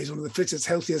 But no, he's one of the fittest,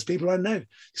 healthiest people I know.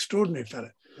 Extraordinary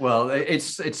fella. Well,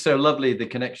 it's so lovely, the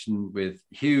connection with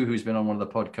Hugh, who's been on one of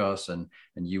the podcasts, and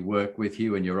you work with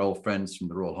Hugh and your old friends from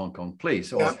the Royal Hong Kong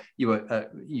Police, or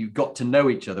you got to know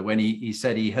each other when he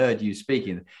said he heard you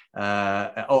speaking,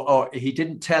 or he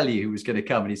didn't tell you who was going to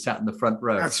come, and he sat in the front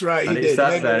row. That's right, and he did.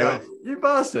 Sat there, went, you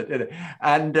bastard,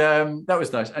 and that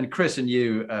was nice. And Chris and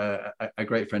you are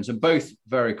great friends, and both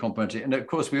very complimentary. And of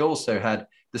course, we also had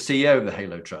the CEO of the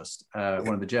Halo Trust,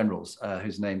 one of the generals,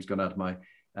 whose name's gone out of my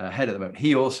head at the moment.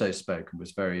 He also spoke and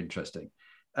was very interesting.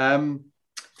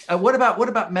 What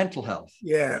about mental health?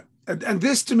 Yeah, and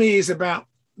this to me is about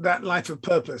that life of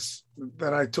purpose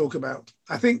that I talk about.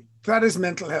 I think that is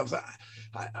mental health.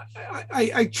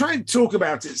 I try and talk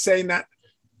about it, saying that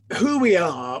who we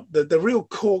are, the real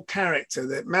core character,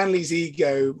 that Manly's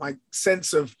ego, my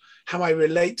sense of how I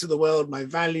relate to the world, my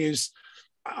values,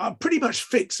 are pretty much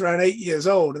fixed around 8 years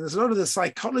old. And there's a lot of the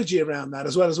psychology around that,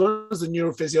 as well as the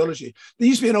neurophysiology. There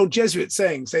used to be an old Jesuit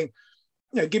saying, you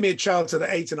know, give me a child to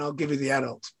the 8 and I'll give you the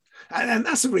adult. And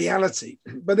that's a reality.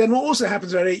 But then what also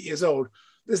happens around 8 years old,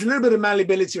 there's a little bit of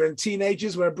malleability around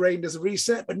teenagers where a brain does a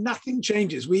reset, but nothing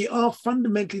changes. We are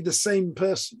fundamentally the same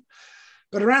person.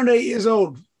 But around 8 years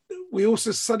old, we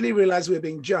also suddenly realize we're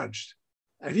being judged.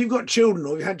 And if you've got children,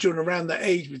 or you've had children around that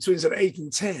age, between sort of 8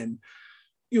 and 10,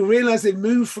 you'll realize they've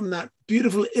moved from that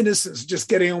beautiful innocence, just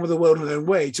getting on with the world in their own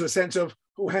way, to a sense of,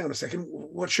 oh, hang on a second,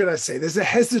 what should I say? There's a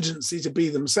hesitancy to be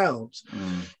themselves,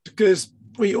 because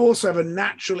we also have a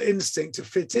natural instinct to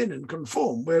fit in and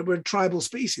conform. We're a tribal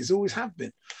species, always have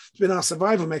been. It's been our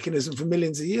survival mechanism for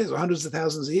millions of years, or hundreds of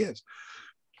thousands of years.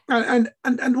 And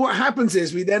what happens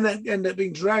is we then end up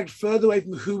being dragged further away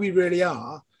from who we really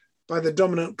are by the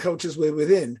dominant cultures we're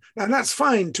within. Now, that's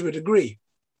fine to a degree.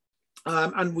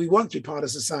 And we want to be part of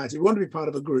society. We want to be part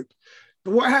of a group.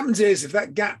 But what happens is, if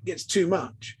that gap gets too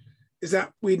much, is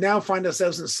that we now find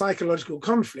ourselves in psychological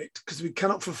conflict because we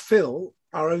cannot fulfill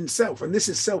our own self. And this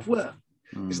is self-worth.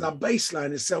 It's our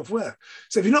baseline is self-worth.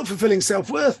 So if you're not fulfilling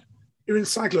self-worth, you're in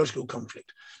psychological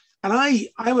conflict. And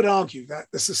I would argue that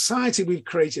the society we've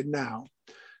created now,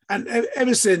 and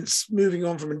ever since moving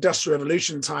on from industrial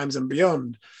revolution times and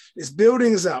beyond, is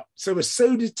building us up. So we're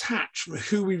so detached from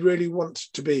who we really want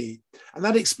to be. And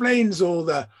that explains all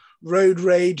the road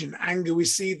rage and anger we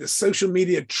see, the social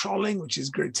media trolling, which is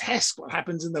grotesque, what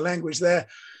happens in the language there.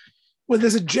 Well,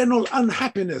 there's a general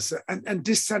unhappiness and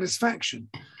dissatisfaction.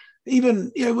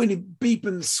 Even, when you beep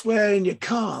and swear in your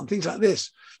car and things like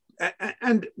this.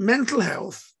 And mental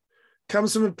health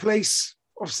comes from a place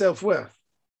of self-worth.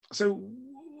 So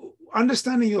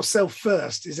understanding yourself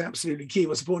first is absolutely key,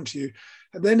 what's important to you,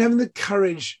 and then having the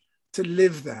courage to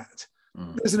live that.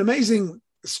 There's an amazing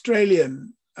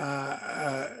Australian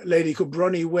lady called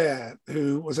Bronnie Ware,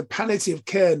 who was a palliative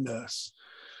care nurse.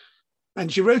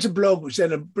 And she wrote a blog, which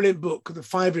then a brilliant book called The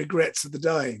 5 Regrets of the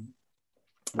Dying.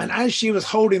 And as she was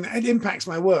holding that, it impacts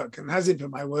my work and has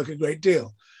impacted my work a great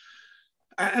deal.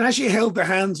 And as she held the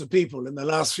hands of people in the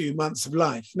last few months of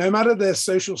life, no matter their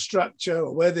social structure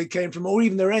or where they came from, or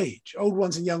even their age, old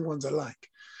ones and young ones alike,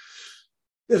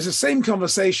 there was the same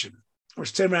conversation,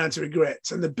 which turned around to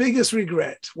regrets. And the biggest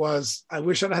regret was, I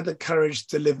wish I'd had the courage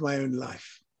to live my own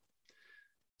life.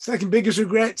 Second biggest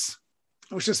regrets,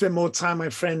 I wish I spent more time with my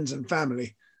friends and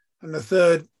family. And the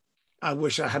third, I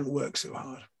wish I hadn't worked so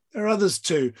hard. There are others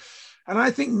too. And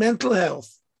I think mental health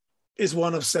is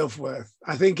one of self-worth.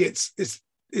 I think it's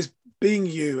being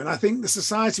you. And I think the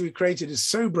society we created is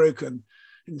so broken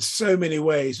in so many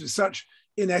ways, with such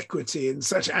inequity and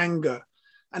such anger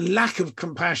and lack of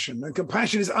compassion. And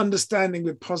compassion is understanding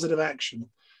with positive action.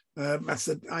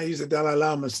 I use the Dalai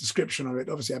Lama's description of it.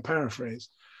 Obviously, I paraphrase.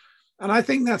 And I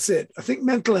think that's it. I think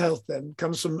mental health then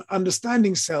comes from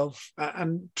understanding self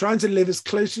and trying to live as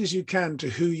closely as you can to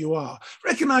who you are,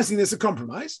 recognizing there's a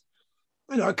compromise.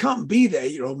 I can't be there,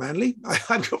 8-year-old Manly.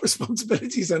 I've got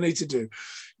responsibilities I need to do,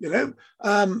 but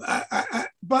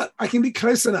I can be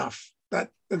close enough that,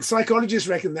 and psychologists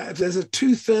reckon that if there's a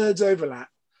 2/3 overlap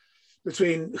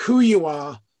between who you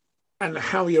are and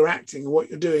how you're acting and what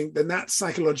you're doing, then that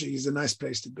psychology is a nice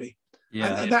place to be.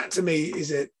 Yeah. And that to me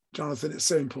is it, Jonathan. It's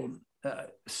so important.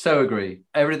 So agree.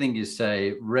 Everything you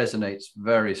say resonates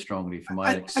very strongly from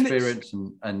my experience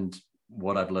and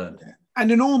what I've learned.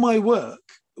 And in all my work,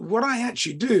 what I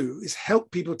actually do is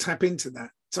help people tap into that.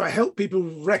 So I help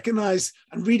people recognize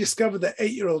and rediscover their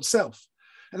 8-year-old self.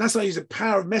 And that's why I use the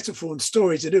power of metaphor and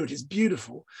story to do it. It's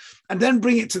beautiful. And then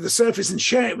bring it to the surface and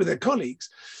share it with their colleagues.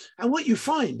 And what you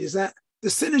find is that the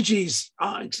synergies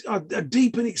are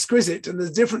deep and exquisite, and the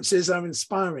differences are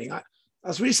inspiring. I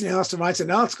was recently asked to write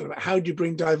an article about how do you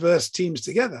bring diverse teams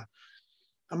together.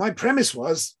 And my premise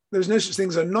was there's no such thing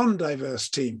as a non-diverse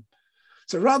team.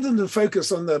 So rather than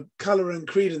focus on the color and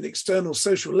creed and the external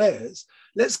social layers,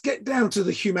 let's get down to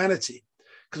the humanity.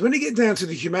 Because when you get down to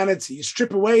the humanity, you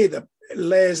strip away the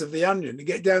layers of the onion and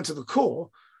get down to the core.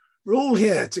 We're all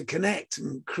here to connect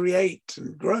and create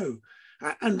and grow.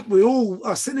 And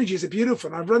our synergies are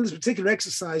beautiful. And I've run this particular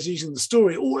exercise using the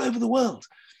story all over the world,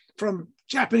 from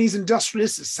Japanese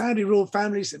industrialists to Saudi royal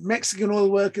families and Mexican oil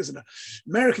workers and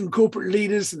American corporate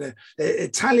leaders and the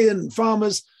Italian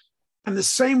farmers. And the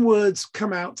same words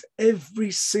come out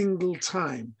every single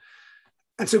time.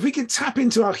 And so if we can tap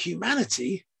into our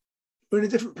humanity, we're in a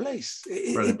different place.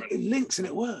 It links and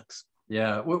it works.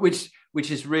 Yeah, which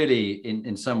is really,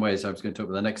 in some ways, I was going to talk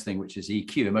about the next thing, which is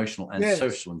EQ, emotional and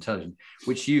social intelligence,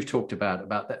 which you've talked about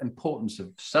the importance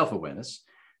of self-awareness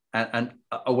and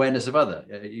awareness of other.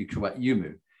 You talk about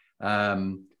you,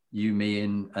 me,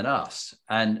 and us.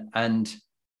 And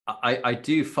I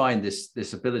do find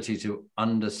this ability to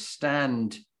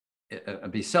understand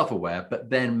and be self-aware, but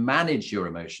then manage your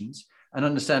emotions and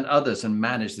understand others and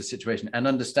manage the situation and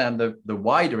understand the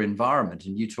wider environment.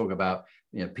 And you talk about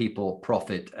people,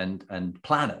 profit, and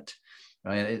planet.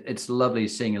 Right? It's lovely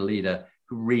seeing a leader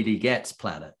who really gets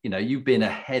planet. You've been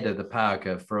ahead of the power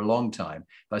curve for a long time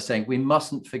by saying we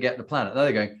mustn't forget the planet. Now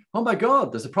they're going, oh my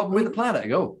God, there's a problem with the planet. I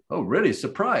go, oh really?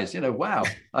 Surprise! Wow.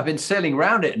 I've been sailing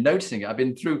around it and noticing it. I've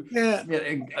been through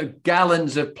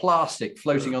gallons of plastic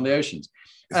floating on the oceans.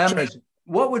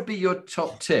 What would be your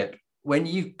top tip when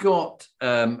you've got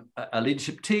a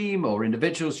leadership team or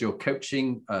individuals you're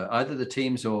coaching, either the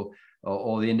teams or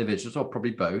the individuals, or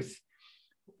probably both,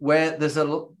 where there's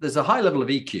a high level of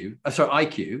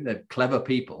IQ, they're clever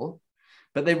people,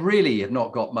 but they really have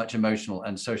not got much emotional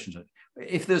and social.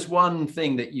 If there's one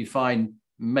thing that you find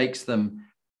makes them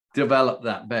develop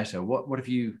that better, what have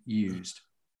you used?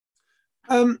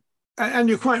 And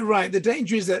you're quite right. The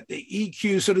danger is that the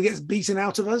EQ sort of gets beaten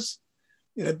out of us.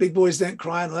 Big boys don't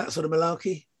cry and all that sort of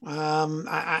malarkey.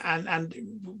 And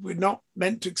we're not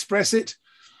meant to express it.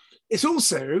 It's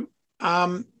also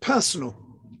personal.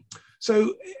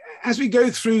 So as we go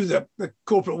through the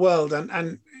corporate world,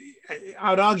 and I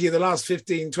would argue the last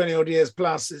 15, 20 odd years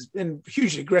plus has been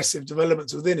hugely aggressive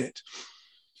developments within it.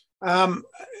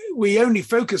 We only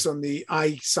focus on the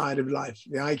I side of life,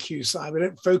 the IQ side. We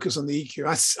don't focus on the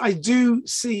EQ. I do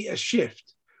see a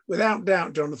shift, without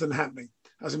doubt, Jonathan, happening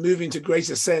as we move into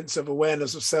greater sense of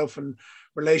awareness of self and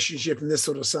relationship and this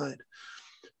sort of side.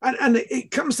 And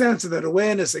it comes down to that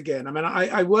awareness again. I mean,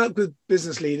 I work with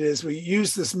business leaders. We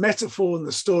use this metaphor and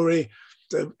the story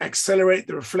to accelerate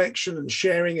the reflection and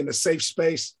sharing in a safe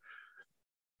space.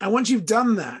 And once you've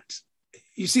done that,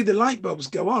 you see the light bulbs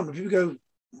go on. People go,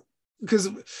 because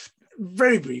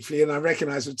very briefly, and I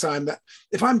recognize with time that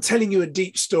if I'm telling you a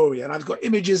deep story and I've got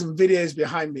images and videos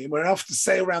behind me and we're off to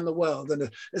sail around the world and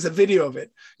there's a video of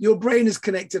it, your brain is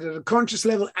connected at a conscious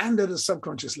level and at a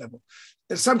subconscious level.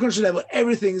 At a subconscious level,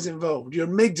 everything is involved. Your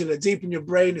amygdala deep in your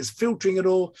brain is filtering it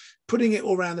all, putting it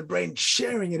all around the brain,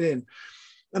 sharing it in.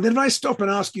 And then if I stop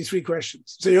and ask you 3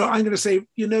 questions, so I'm going to say,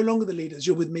 you're no longer the leaders,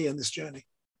 you're with me on this journey.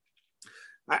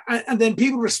 And then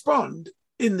people respond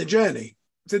in the journey.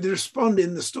 So they respond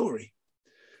in the story,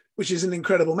 which is an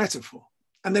incredible metaphor.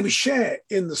 And then we share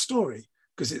in the story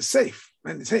because it's safe.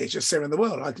 And it's, hey, it's just sharing the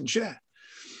world, I can share.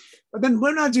 But then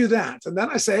when I do that, and then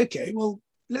I say, okay, well,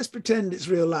 let's pretend it's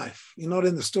real life. You're not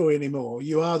in the story anymore.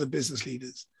 You are the business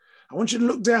leaders. I want you to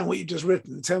look down what you've just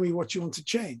written and tell me what you want to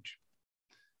change.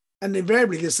 And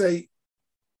invariably they say,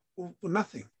 well,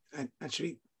 nothing. And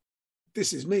actually,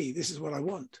 this is me. This is what I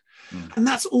want. And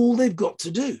that's all they've got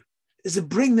to do, is to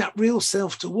bring that real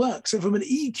self to work. So from an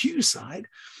EQ side,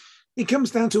 it comes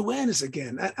down to awareness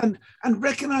again and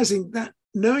recognizing that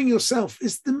knowing yourself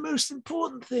is the most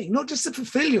important thing, not just to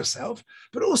fulfill yourself,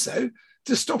 but also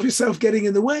to stop yourself getting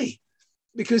in the way,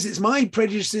 because it's my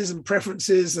prejudices and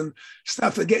preferences and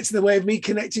stuff that gets in the way of me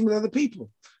connecting with other people.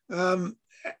 And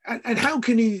how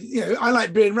can you I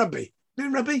like beer and rugby. Beer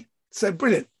and rugby, so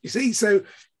brilliant, you see? So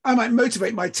I might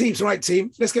motivate my team. So, right,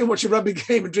 team, let's go watch a rugby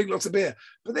game and drink lots of beer.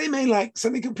 But they may like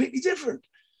something completely different.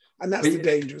 And that's the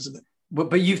danger, isn't it?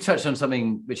 But you've touched on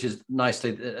something which is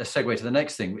nicely a segue to the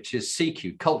next thing, which is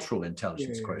CQ, cultural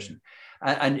intelligence quotient.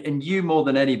 And you more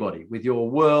than anybody, with your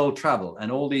world travel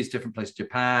and all these different places,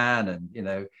 Japan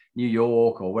and, New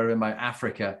York or wherever,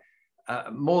 Africa,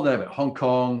 more than ever, Hong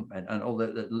Kong and all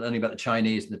the learning about the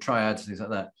Chinese and the triads and things like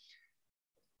that.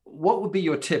 What would be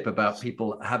your tip about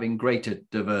people having greater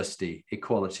diversity,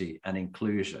 equality, and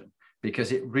inclusion?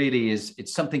 Because it really is,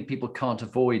 it's something people can't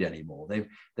avoid anymore.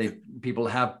 People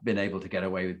have been able to get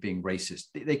away with being racist.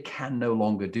 They can no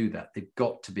longer do that. They've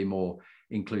got to be more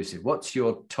inclusive. What's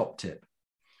your top tip?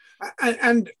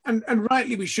 And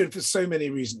rightly we should, for so many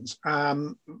reasons,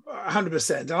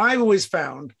 100%. And I've always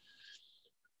found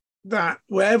that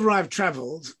wherever I've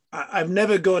traveled, I've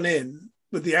never gone in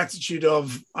with the attitude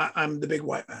of I'm the big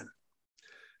white man.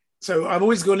 So I've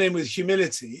always gone in with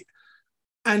humility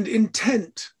and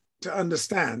intent to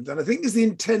understand. And I think is the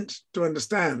intent to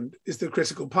understand is the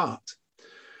critical part.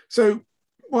 So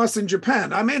whilst in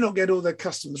Japan, I may not get all their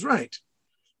customs right,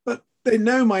 but they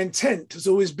know my intent has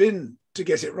always been to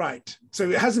get it right. So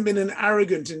it hasn't been an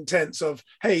arrogant intent of,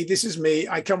 hey, this is me,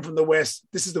 I come from the West,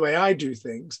 this is the way I do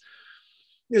things.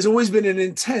 There's always been an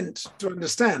intent to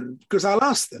understand, because I'll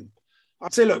ask them. I'll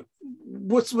say, look,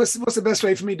 what's the best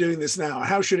way for me doing this now?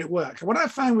 How should it work? And what I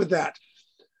found with that,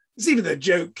 it's even a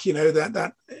joke,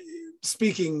 that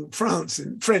speaking French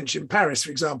in Paris,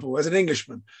 for example, as an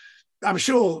Englishman, I'm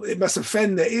sure it must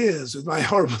offend their ears with my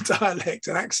horrible dialect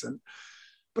and accent,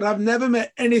 but I've never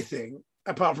met anything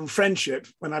apart from friendship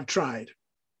when I've tried.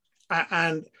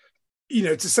 And,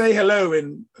 to say hello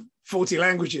in 40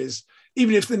 languages,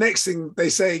 even if the next thing they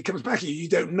say comes back at you, you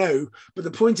don't know, but the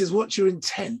point is, what's your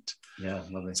intent? Yeah,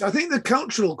 lovely. So I think the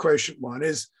cultural quotient one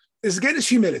is again, it's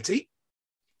humility,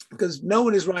 because no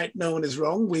one is right, no one is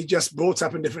wrong. We just brought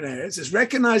up in different areas. It's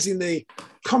recognizing the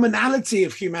commonality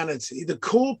of humanity, the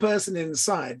core person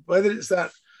inside, whether it's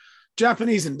that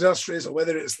Japanese industrialist or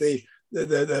whether it's the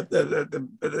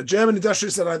German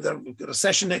industrialist that I've got a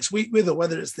session next week with, or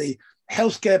whether it's the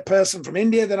healthcare person from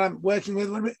India that I'm working with.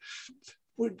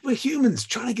 We're humans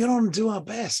trying to get on and do our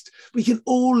best. We can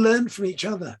all learn from each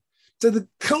other. So the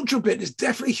cultural bit is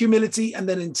definitely humility and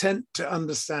then intent to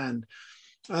understand.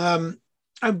 I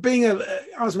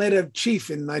was made a chief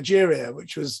in Nigeria,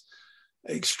 which was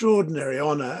an extraordinary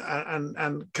honor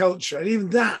and culture. And even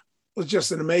that was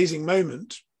just an amazing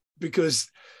moment, because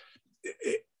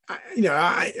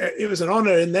it was an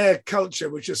honor in their culture,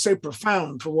 which was so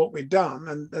profound for what we'd done.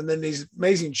 And then these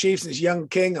amazing chiefs and this young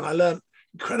king, and I learned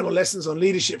incredible lessons on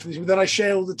leadership from these that I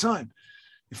share all the time.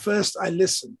 First, I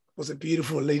listened was a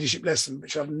beautiful leadership lesson,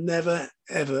 which I've never,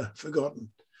 ever forgotten.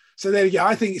 So there we go.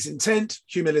 I think it's intent,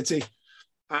 humility,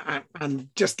 and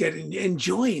just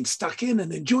enjoying, stuck in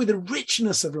and enjoy the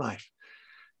richness of life.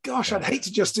 Gosh, I'd hate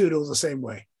to just do it all the same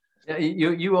way.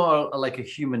 You are like a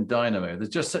human dynamo. There's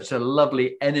just such a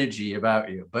lovely energy about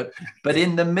you. But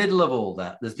in the middle of all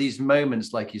that, there's these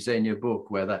moments, like you say in your book,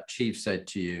 where that chief said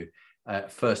to you,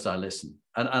 first I listen.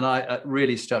 And I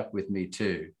really stuck with me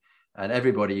too. And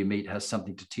everybody you meet has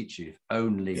something to teach you if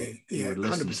only you would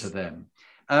listen 100%. To them.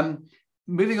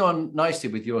 Moving on nicely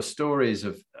with your stories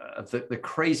of the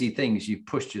crazy things you've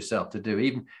pushed yourself to do,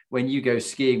 even when you go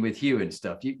skiing with Hugh and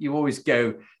stuff, you always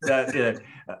go like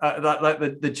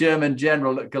the German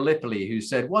general at Gallipoli who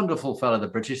said, wonderful fellow, the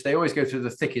British, they always go through the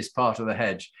thickest part of the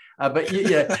hedge. But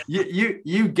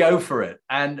you go for it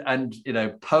and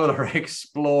polar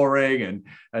exploring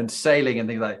and sailing and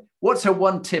things like that. What's a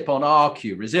one tip on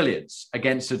RQ, resilience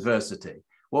against adversity?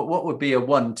 What would be a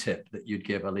one tip that you'd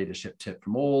give, a leadership tip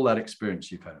from all that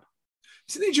experience you've had?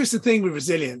 It's an interesting thing with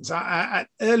resilience. I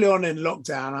early on in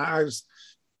lockdown, I was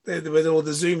with all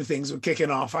the Zoom things were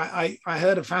kicking off. I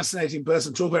heard a fascinating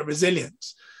person talk about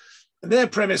resilience, and their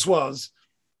premise was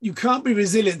you can't be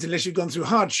resilient unless you've gone through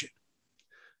hardship.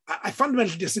 I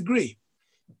fundamentally disagree.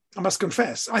 I must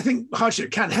confess. I think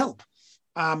hardship can help,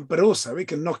 but also it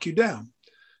can knock you down.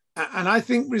 And I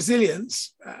think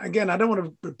resilience, again, I don't want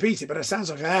to repeat it, but it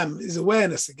sounds like I am, is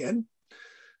awareness again,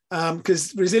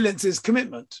 because resilience is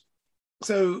commitment.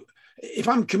 So if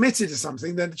I'm committed to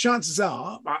something, then the chances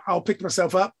are I'll pick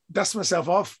myself up, dust myself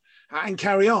off, and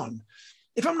carry on.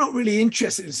 If I'm not really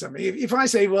interested in something, if I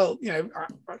say, well, I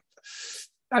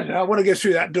don't know, I want to go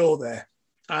through that door there,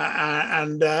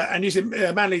 and you say,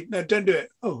 Manley, no, don't do it.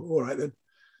 Oh, all right then.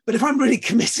 But if I'm really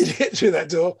committed to get through that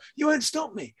door, you won't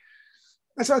stop me.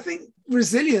 And so I think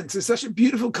resilience is such a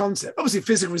beautiful concept. Obviously,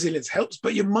 physical resilience helps,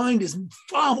 but your mind is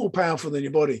far more powerful than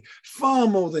your body, far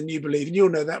more than you believe. And you'll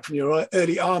know that from your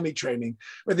early army training,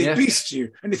 where they beast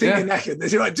you and you think you're knackered. They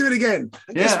say, right, do it again.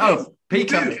 And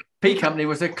P Company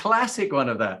was a classic one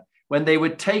of that. When they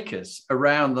would take us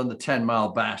around on the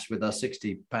 10-mile bash with our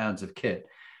 60 pounds of kit,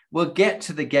 we'll get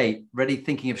to the gate ready,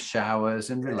 thinking of showers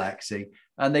and relaxing.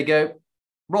 And they go,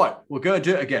 right, we'll go and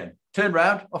do it again. Turn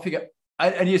around, off you go.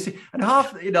 And you see, and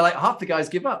half the guys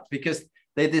give up because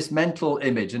they have this mental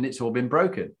image and it's all been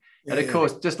broken. And of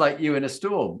course, just like you in a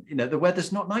storm, the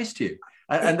weather's not nice to you.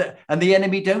 And the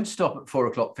enemy don't stop at 4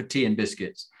 o'clock for tea and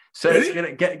biscuits. So it's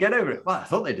gonna get over it. Well, I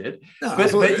thought they did. No,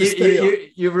 but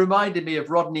you reminded me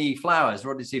of Rodney C. Flowers,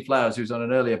 who was on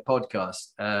an earlier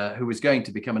podcast, who was going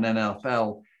to become an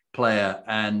NFL player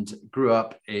and grew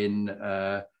up in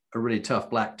a really tough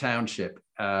black township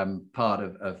part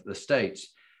of the States.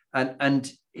 And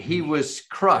he was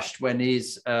crushed when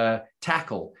his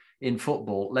tackle in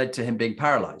football led to him being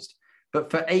paralyzed. But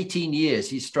for 18 years,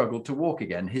 he struggled to walk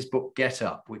again. His book, Get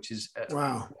Up, which is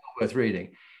worth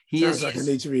reading. Sounds like I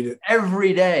need to read it.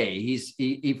 Every day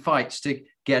he fights to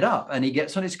get up, and he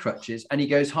gets on his crutches and he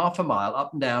goes half a mile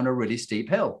up and down a really steep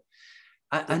hill.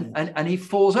 And he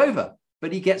falls over,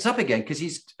 but he gets up again because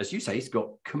he's, as you say, he's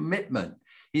got commitment.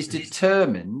 He's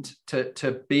determined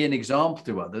to be an example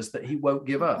to others that he won't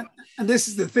give up. And this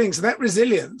is the thing. So that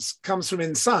resilience comes from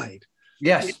inside.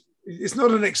 Yes. It's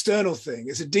not an external thing.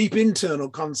 It's a deep internal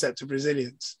concept of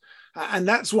resilience. And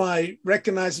that's why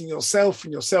recognizing yourself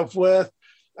and your self-worth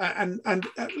and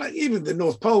like even the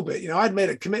North Pole bit, I'd made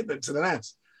a commitment to the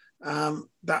lads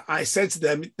that I said to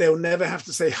them, they'll never have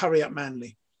to say, hurry up,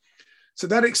 Manley. So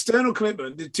that external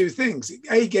commitment did two things.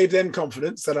 A, gave them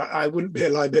confidence that I wouldn't be a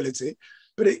liability.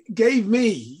 But it gave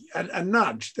me a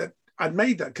nudge that I'd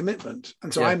made that commitment.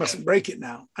 And so I mustn't break it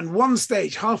now. And one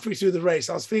stage, halfway through the race,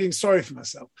 I was feeling sorry for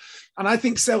myself. And I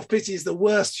think self-pity is the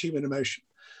worst human emotion.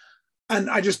 And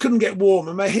I just couldn't get warm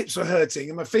and my hips were hurting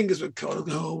and my fingers were cold.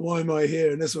 Oh, why am I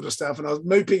here? And this sort of stuff. And I was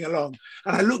moping along.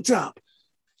 And I looked up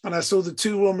and I saw the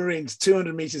two Royal Marines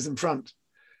 200 meters in front.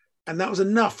 And that was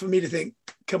enough for me to think,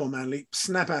 come on, Manley,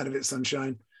 snap out of it,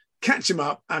 sunshine. Catch him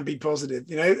up and be positive,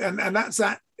 and that's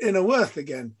that inner worth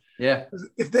again. Yeah.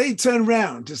 If they turn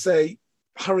around to say,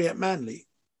 hurry up, Manley.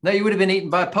 No, you would have been eaten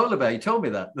by a polar bear. You told me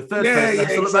that. The third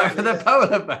person exactly, the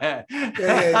polar bear.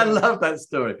 I love that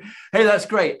story. Hey, that's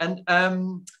great. And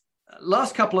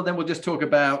last couple of them, we'll just talk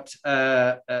about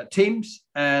teams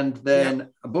and then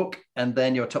a book and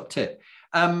then your top tip.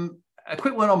 A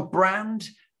quick one on brand.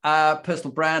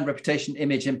 Personal brand, reputation,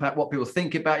 image, impact, what people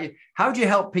think about you. How do you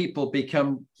help people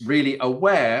become really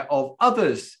aware of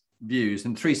others' views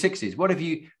and 360s? What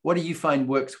do you find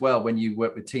works well when you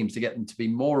work with teams to get them to be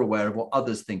more aware of what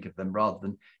others think of them rather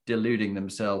than deluding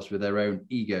themselves with their own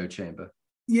ego chamber?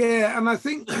 Yeah, and I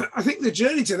think the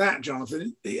journey to that,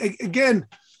 Jonathan, again,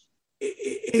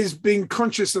 is being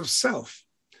conscious of self.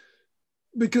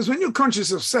 Because when you're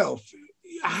conscious of self,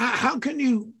 how can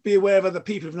you be aware of other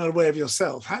people if you're not aware of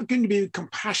yourself? How can you be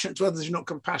compassionate to others if you're not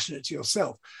compassionate to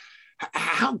yourself?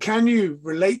 How can you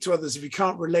relate to others if you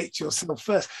can't relate to yourself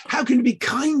first? How can you be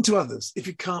kind to others if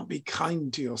you can't be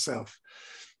kind to yourself?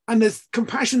 And there's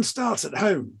compassion starts at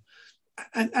home.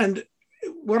 And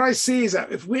what I see is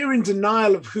that if we're in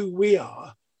denial of who we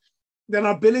are, then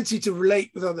our ability to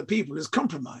relate with other people is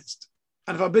compromised.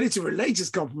 And if our ability to relate is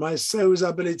compromised, so is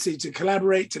our ability to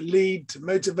collaborate, to lead, to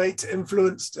motivate, to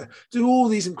influence, to do all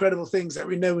these incredible things that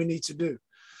we know we need to do.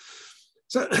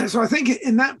 So I think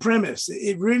in that premise,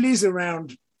 it really is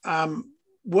around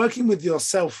working with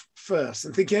yourself first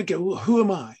and thinking, okay, well, who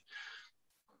am I?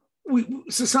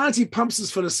 Society pumps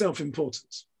us full of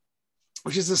self-importance,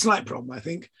 which is a slight problem, I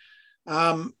think,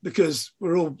 because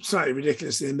we're all slightly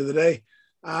ridiculous at the end of the day.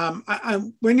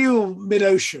 And when you're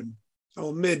mid-ocean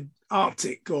or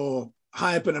mid-Arctic or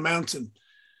high up in a mountain,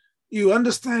 you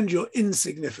understand your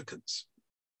insignificance.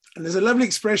 And there's a lovely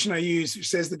expression I use which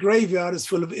says the graveyard is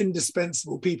full of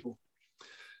indispensable people.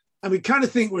 And we kind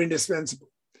of think we're indispensable,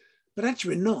 but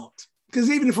actually we're not. Because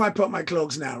even if I put my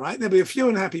clogs now, right, there'll be a few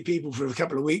unhappy people for a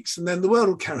couple of weeks and then the world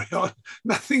will carry on.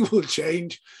 Nothing will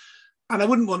change. And I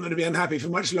wouldn't want them to be unhappy for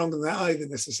much longer than that either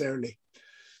necessarily.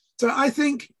 So I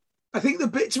think the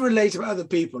bit to relate to other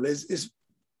people is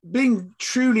being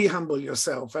truly humble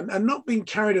yourself and not being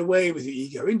carried away with your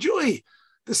ego. Enjoy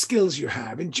the skills you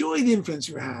have, enjoy the influence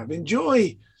you have,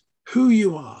 enjoy who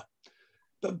you are,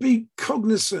 but be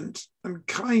cognizant and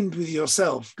kind with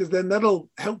yourself, because then that'll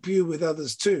help you with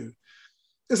others too.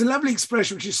 There's a lovely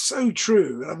expression which is so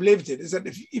true, and I've lived it, is that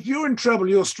if you're in trouble,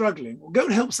 you're struggling, well, go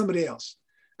and help somebody else,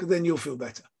 because then you'll feel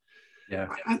better. Yeah.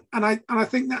 And I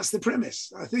think that's the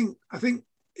premise. I think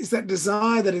it's that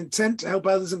desire, that intent to help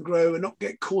others and grow and not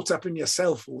get caught up in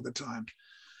yourself all the time.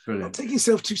 Brilliant. Not taking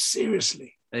yourself too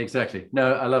seriously. Exactly.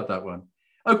 No, I love that one.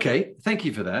 Okay, thank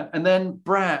you for that. And then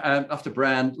after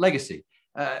brand, legacy.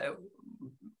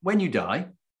 When you die,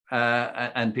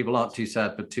 and people aren't too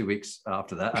sad for 2 weeks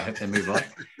after that, I hope they move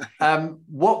on.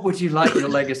 What would you like your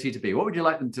legacy to be? What would you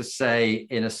like them to say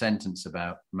in a sentence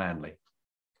about Manly?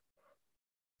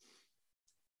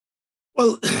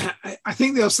 Well, I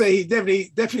think they'll say he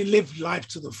definitely lived life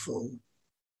to the full.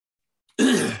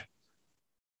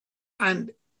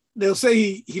 And they'll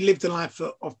say he lived a life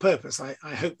of purpose.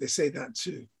 I hope they say that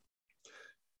too.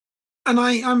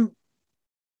 And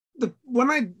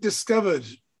when I discovered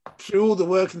through all the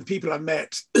work and the people I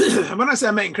met, and when I say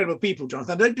I met incredible people,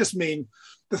 Jonathan, I don't just mean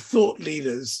the thought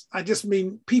leaders, I just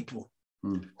mean people.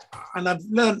 And I've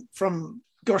learned from,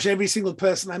 every single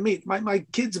person I meet. My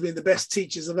kids have been the best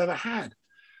teachers I've ever had.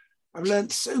 I've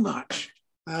learned so much.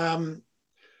 I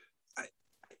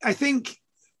think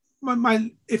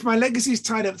if my legacy is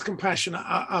tied up with compassion,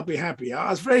 I'll be happy. I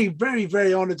was very, very,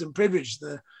 very honored and privileged.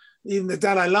 Even the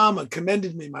Dalai Lama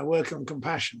commended me my work on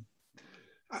compassion.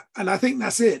 And I think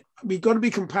that's it. We've got to be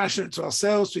compassionate to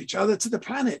ourselves, to each other, to the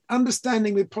planet,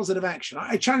 understanding with positive action.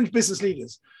 I challenge business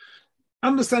leaders,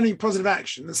 understanding positive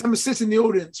action. And someone sit in the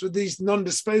audience with these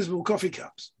non-disposable coffee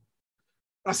cups.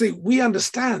 I say, we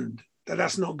understand that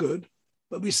that's not good,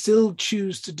 but we still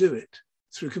choose to do it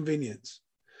through convenience.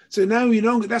 So now,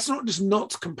 that's not just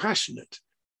not compassionate.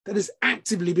 That is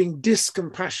actively being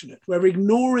discompassionate. We're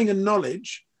ignoring a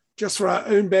knowledge just for our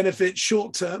own benefit,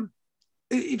 short term.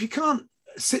 If you can't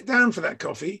sit down for that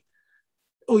coffee,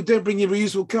 or you don't bring your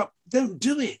reusable cup, don't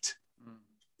do it.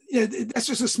 That's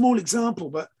just a small example,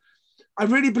 but I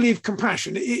really believe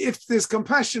compassion. If there's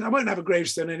compassion, I won't have a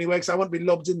gravestone anyway, because I won't be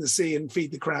lobbed in the sea and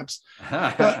feed the crabs.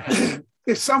 But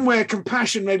if somewhere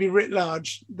compassion may be writ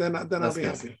large, then I'll be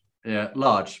happy. Yeah,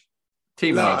 large.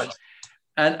 Team large.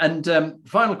 And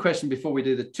final question before we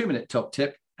do the 2-minute top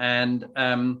tip, and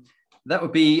that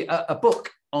would be a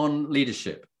book on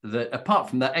leadership. That apart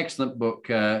from that excellent book,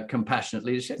 Compassionate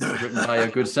Leadership, written by your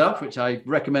good self, which I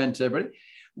recommend to everybody,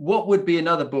 what would be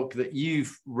another book that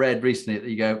you've read recently that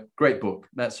you go, great book,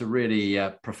 that's a really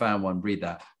profound one, read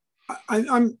that?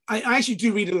 I actually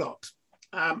do read a lot.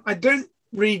 I don't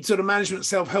read sort of management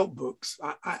self-help books.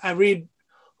 I read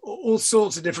all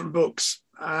sorts of different books.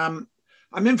 I'm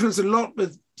influenced a lot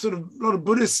with sort of a lot of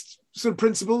Buddhist sort of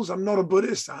principles. I'm not a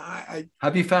Buddhist.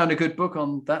 Have you found a good book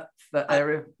on that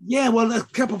area? Yeah, well, a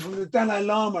couple from the Dalai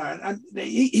Lama, and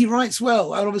he writes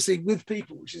well, and obviously with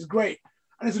people, which is great.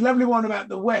 And there's a lovely one about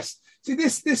the West. See,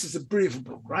 this is a beautiful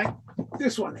book, right?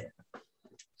 This one here.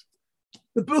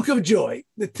 The Book of Joy,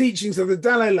 the teachings of the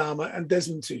Dalai Lama and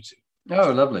Desmond Tutu.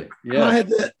 Oh, lovely. Yeah.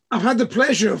 I've had the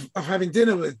pleasure of having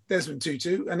dinner with Desmond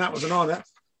Tutu, and that was an honor.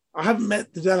 I haven't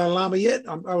met the Dalai Lama yet.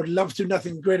 I would love to,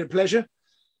 nothing greater pleasure.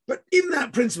 But in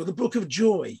that principle, the Book of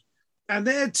Joy, and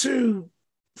they're two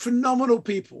phenomenal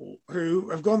people who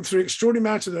have gone through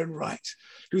extraordinary amounts of their own right,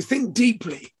 who think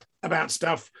deeply about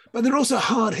stuff, but they're also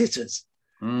hard hitters,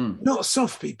 not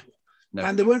soft people. No.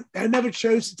 And they never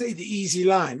chose to take the easy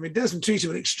line. I mean, Desmond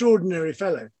Tutu, an extraordinary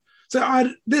fellow.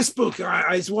 So this book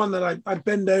is one that I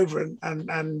bend over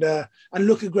and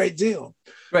look a great deal.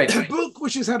 Right. A book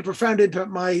which has had a profound impact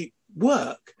on my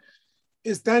work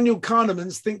is Daniel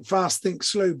Kahneman's Think Fast, Think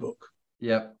Slow book.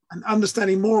 Yeah. And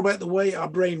understanding more about the way our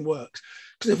brain works.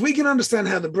 Because if we can understand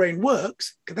how the brain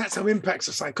works, that's how it impacts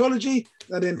the psychology,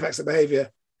 that impacts the behavior,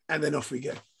 and then off we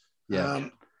go. Yeah.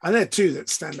 And there are two that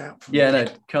stand out for me. Yeah, no,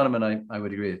 Kahneman, I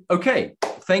would agree with. Okay,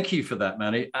 thank you for that,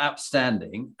 Manny.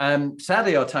 Outstanding.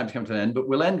 Sadly, our time's come to an end, but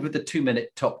we'll end with the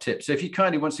 2-minute top tip. So if you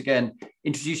kindly, once again,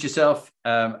 introduce yourself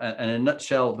and in a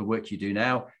nutshell, the work you do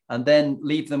now, and then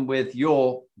leave them with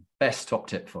your best top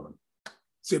tip for them.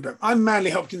 Super. I'm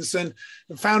Manly Hopkinson,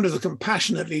 the founder of the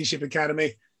Compassionate Leadership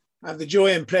Academy. I have the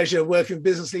joy and pleasure of working with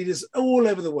business leaders all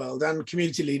over the world and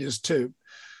community leaders too.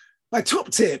 My top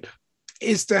tip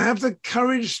is to have the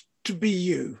courage to be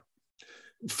you.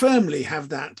 Firmly have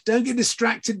that. Don't get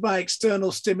distracted by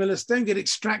external stimulus. Don't get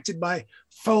distracted by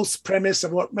false premise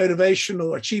of what motivation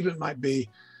or achievement might be,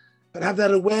 but have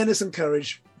that awareness and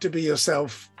courage to be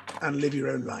yourself and live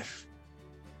your own life.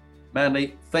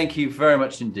 Manly, thank you very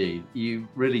much indeed. You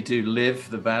really do live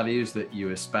the values that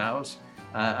you espouse.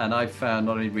 And I've found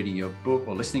not only reading your book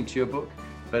or listening to your book,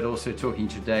 but also talking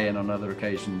today and on other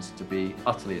occasions to be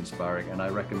utterly inspiring. And I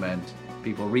recommend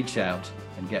people reach out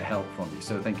and get help from you.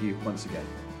 So thank you once again.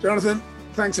 Jonathan,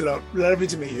 thanks a lot. Lovely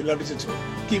to meet you. Lovely to talk.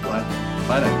 Keep well.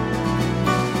 Bye now.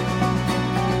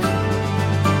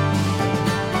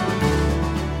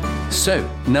 So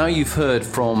now you've heard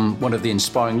from one of the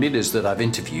inspiring leaders that I've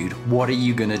interviewed, what are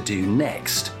you going to do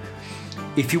next?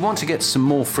 If you want to get some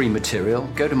more free material,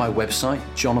 go to my website,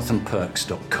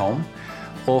 jonathanperks.com,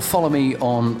 or follow me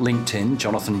on LinkedIn,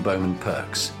 Jonathan Bowman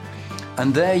Perks.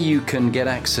 And there you can get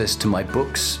access to my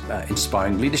books,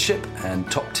 Inspiring Leadership and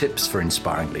Top Tips for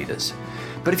Inspiring Leaders.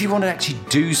 But if you want to actually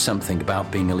do something about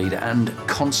being a leader and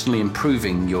constantly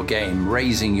improving your game,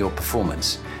 raising your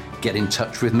performance, get in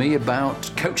touch with me about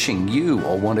coaching you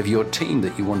or one of your team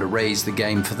that you want to raise the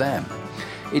game for them.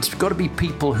 It's got to be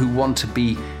people who want to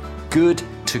be good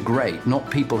to great, not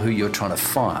people who you're trying to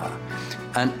fire.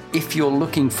 And if you're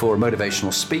looking for a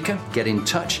motivational speaker, get in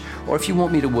touch. Or if you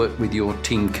want me to work with your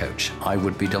team coach, I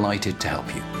would be delighted to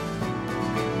help you.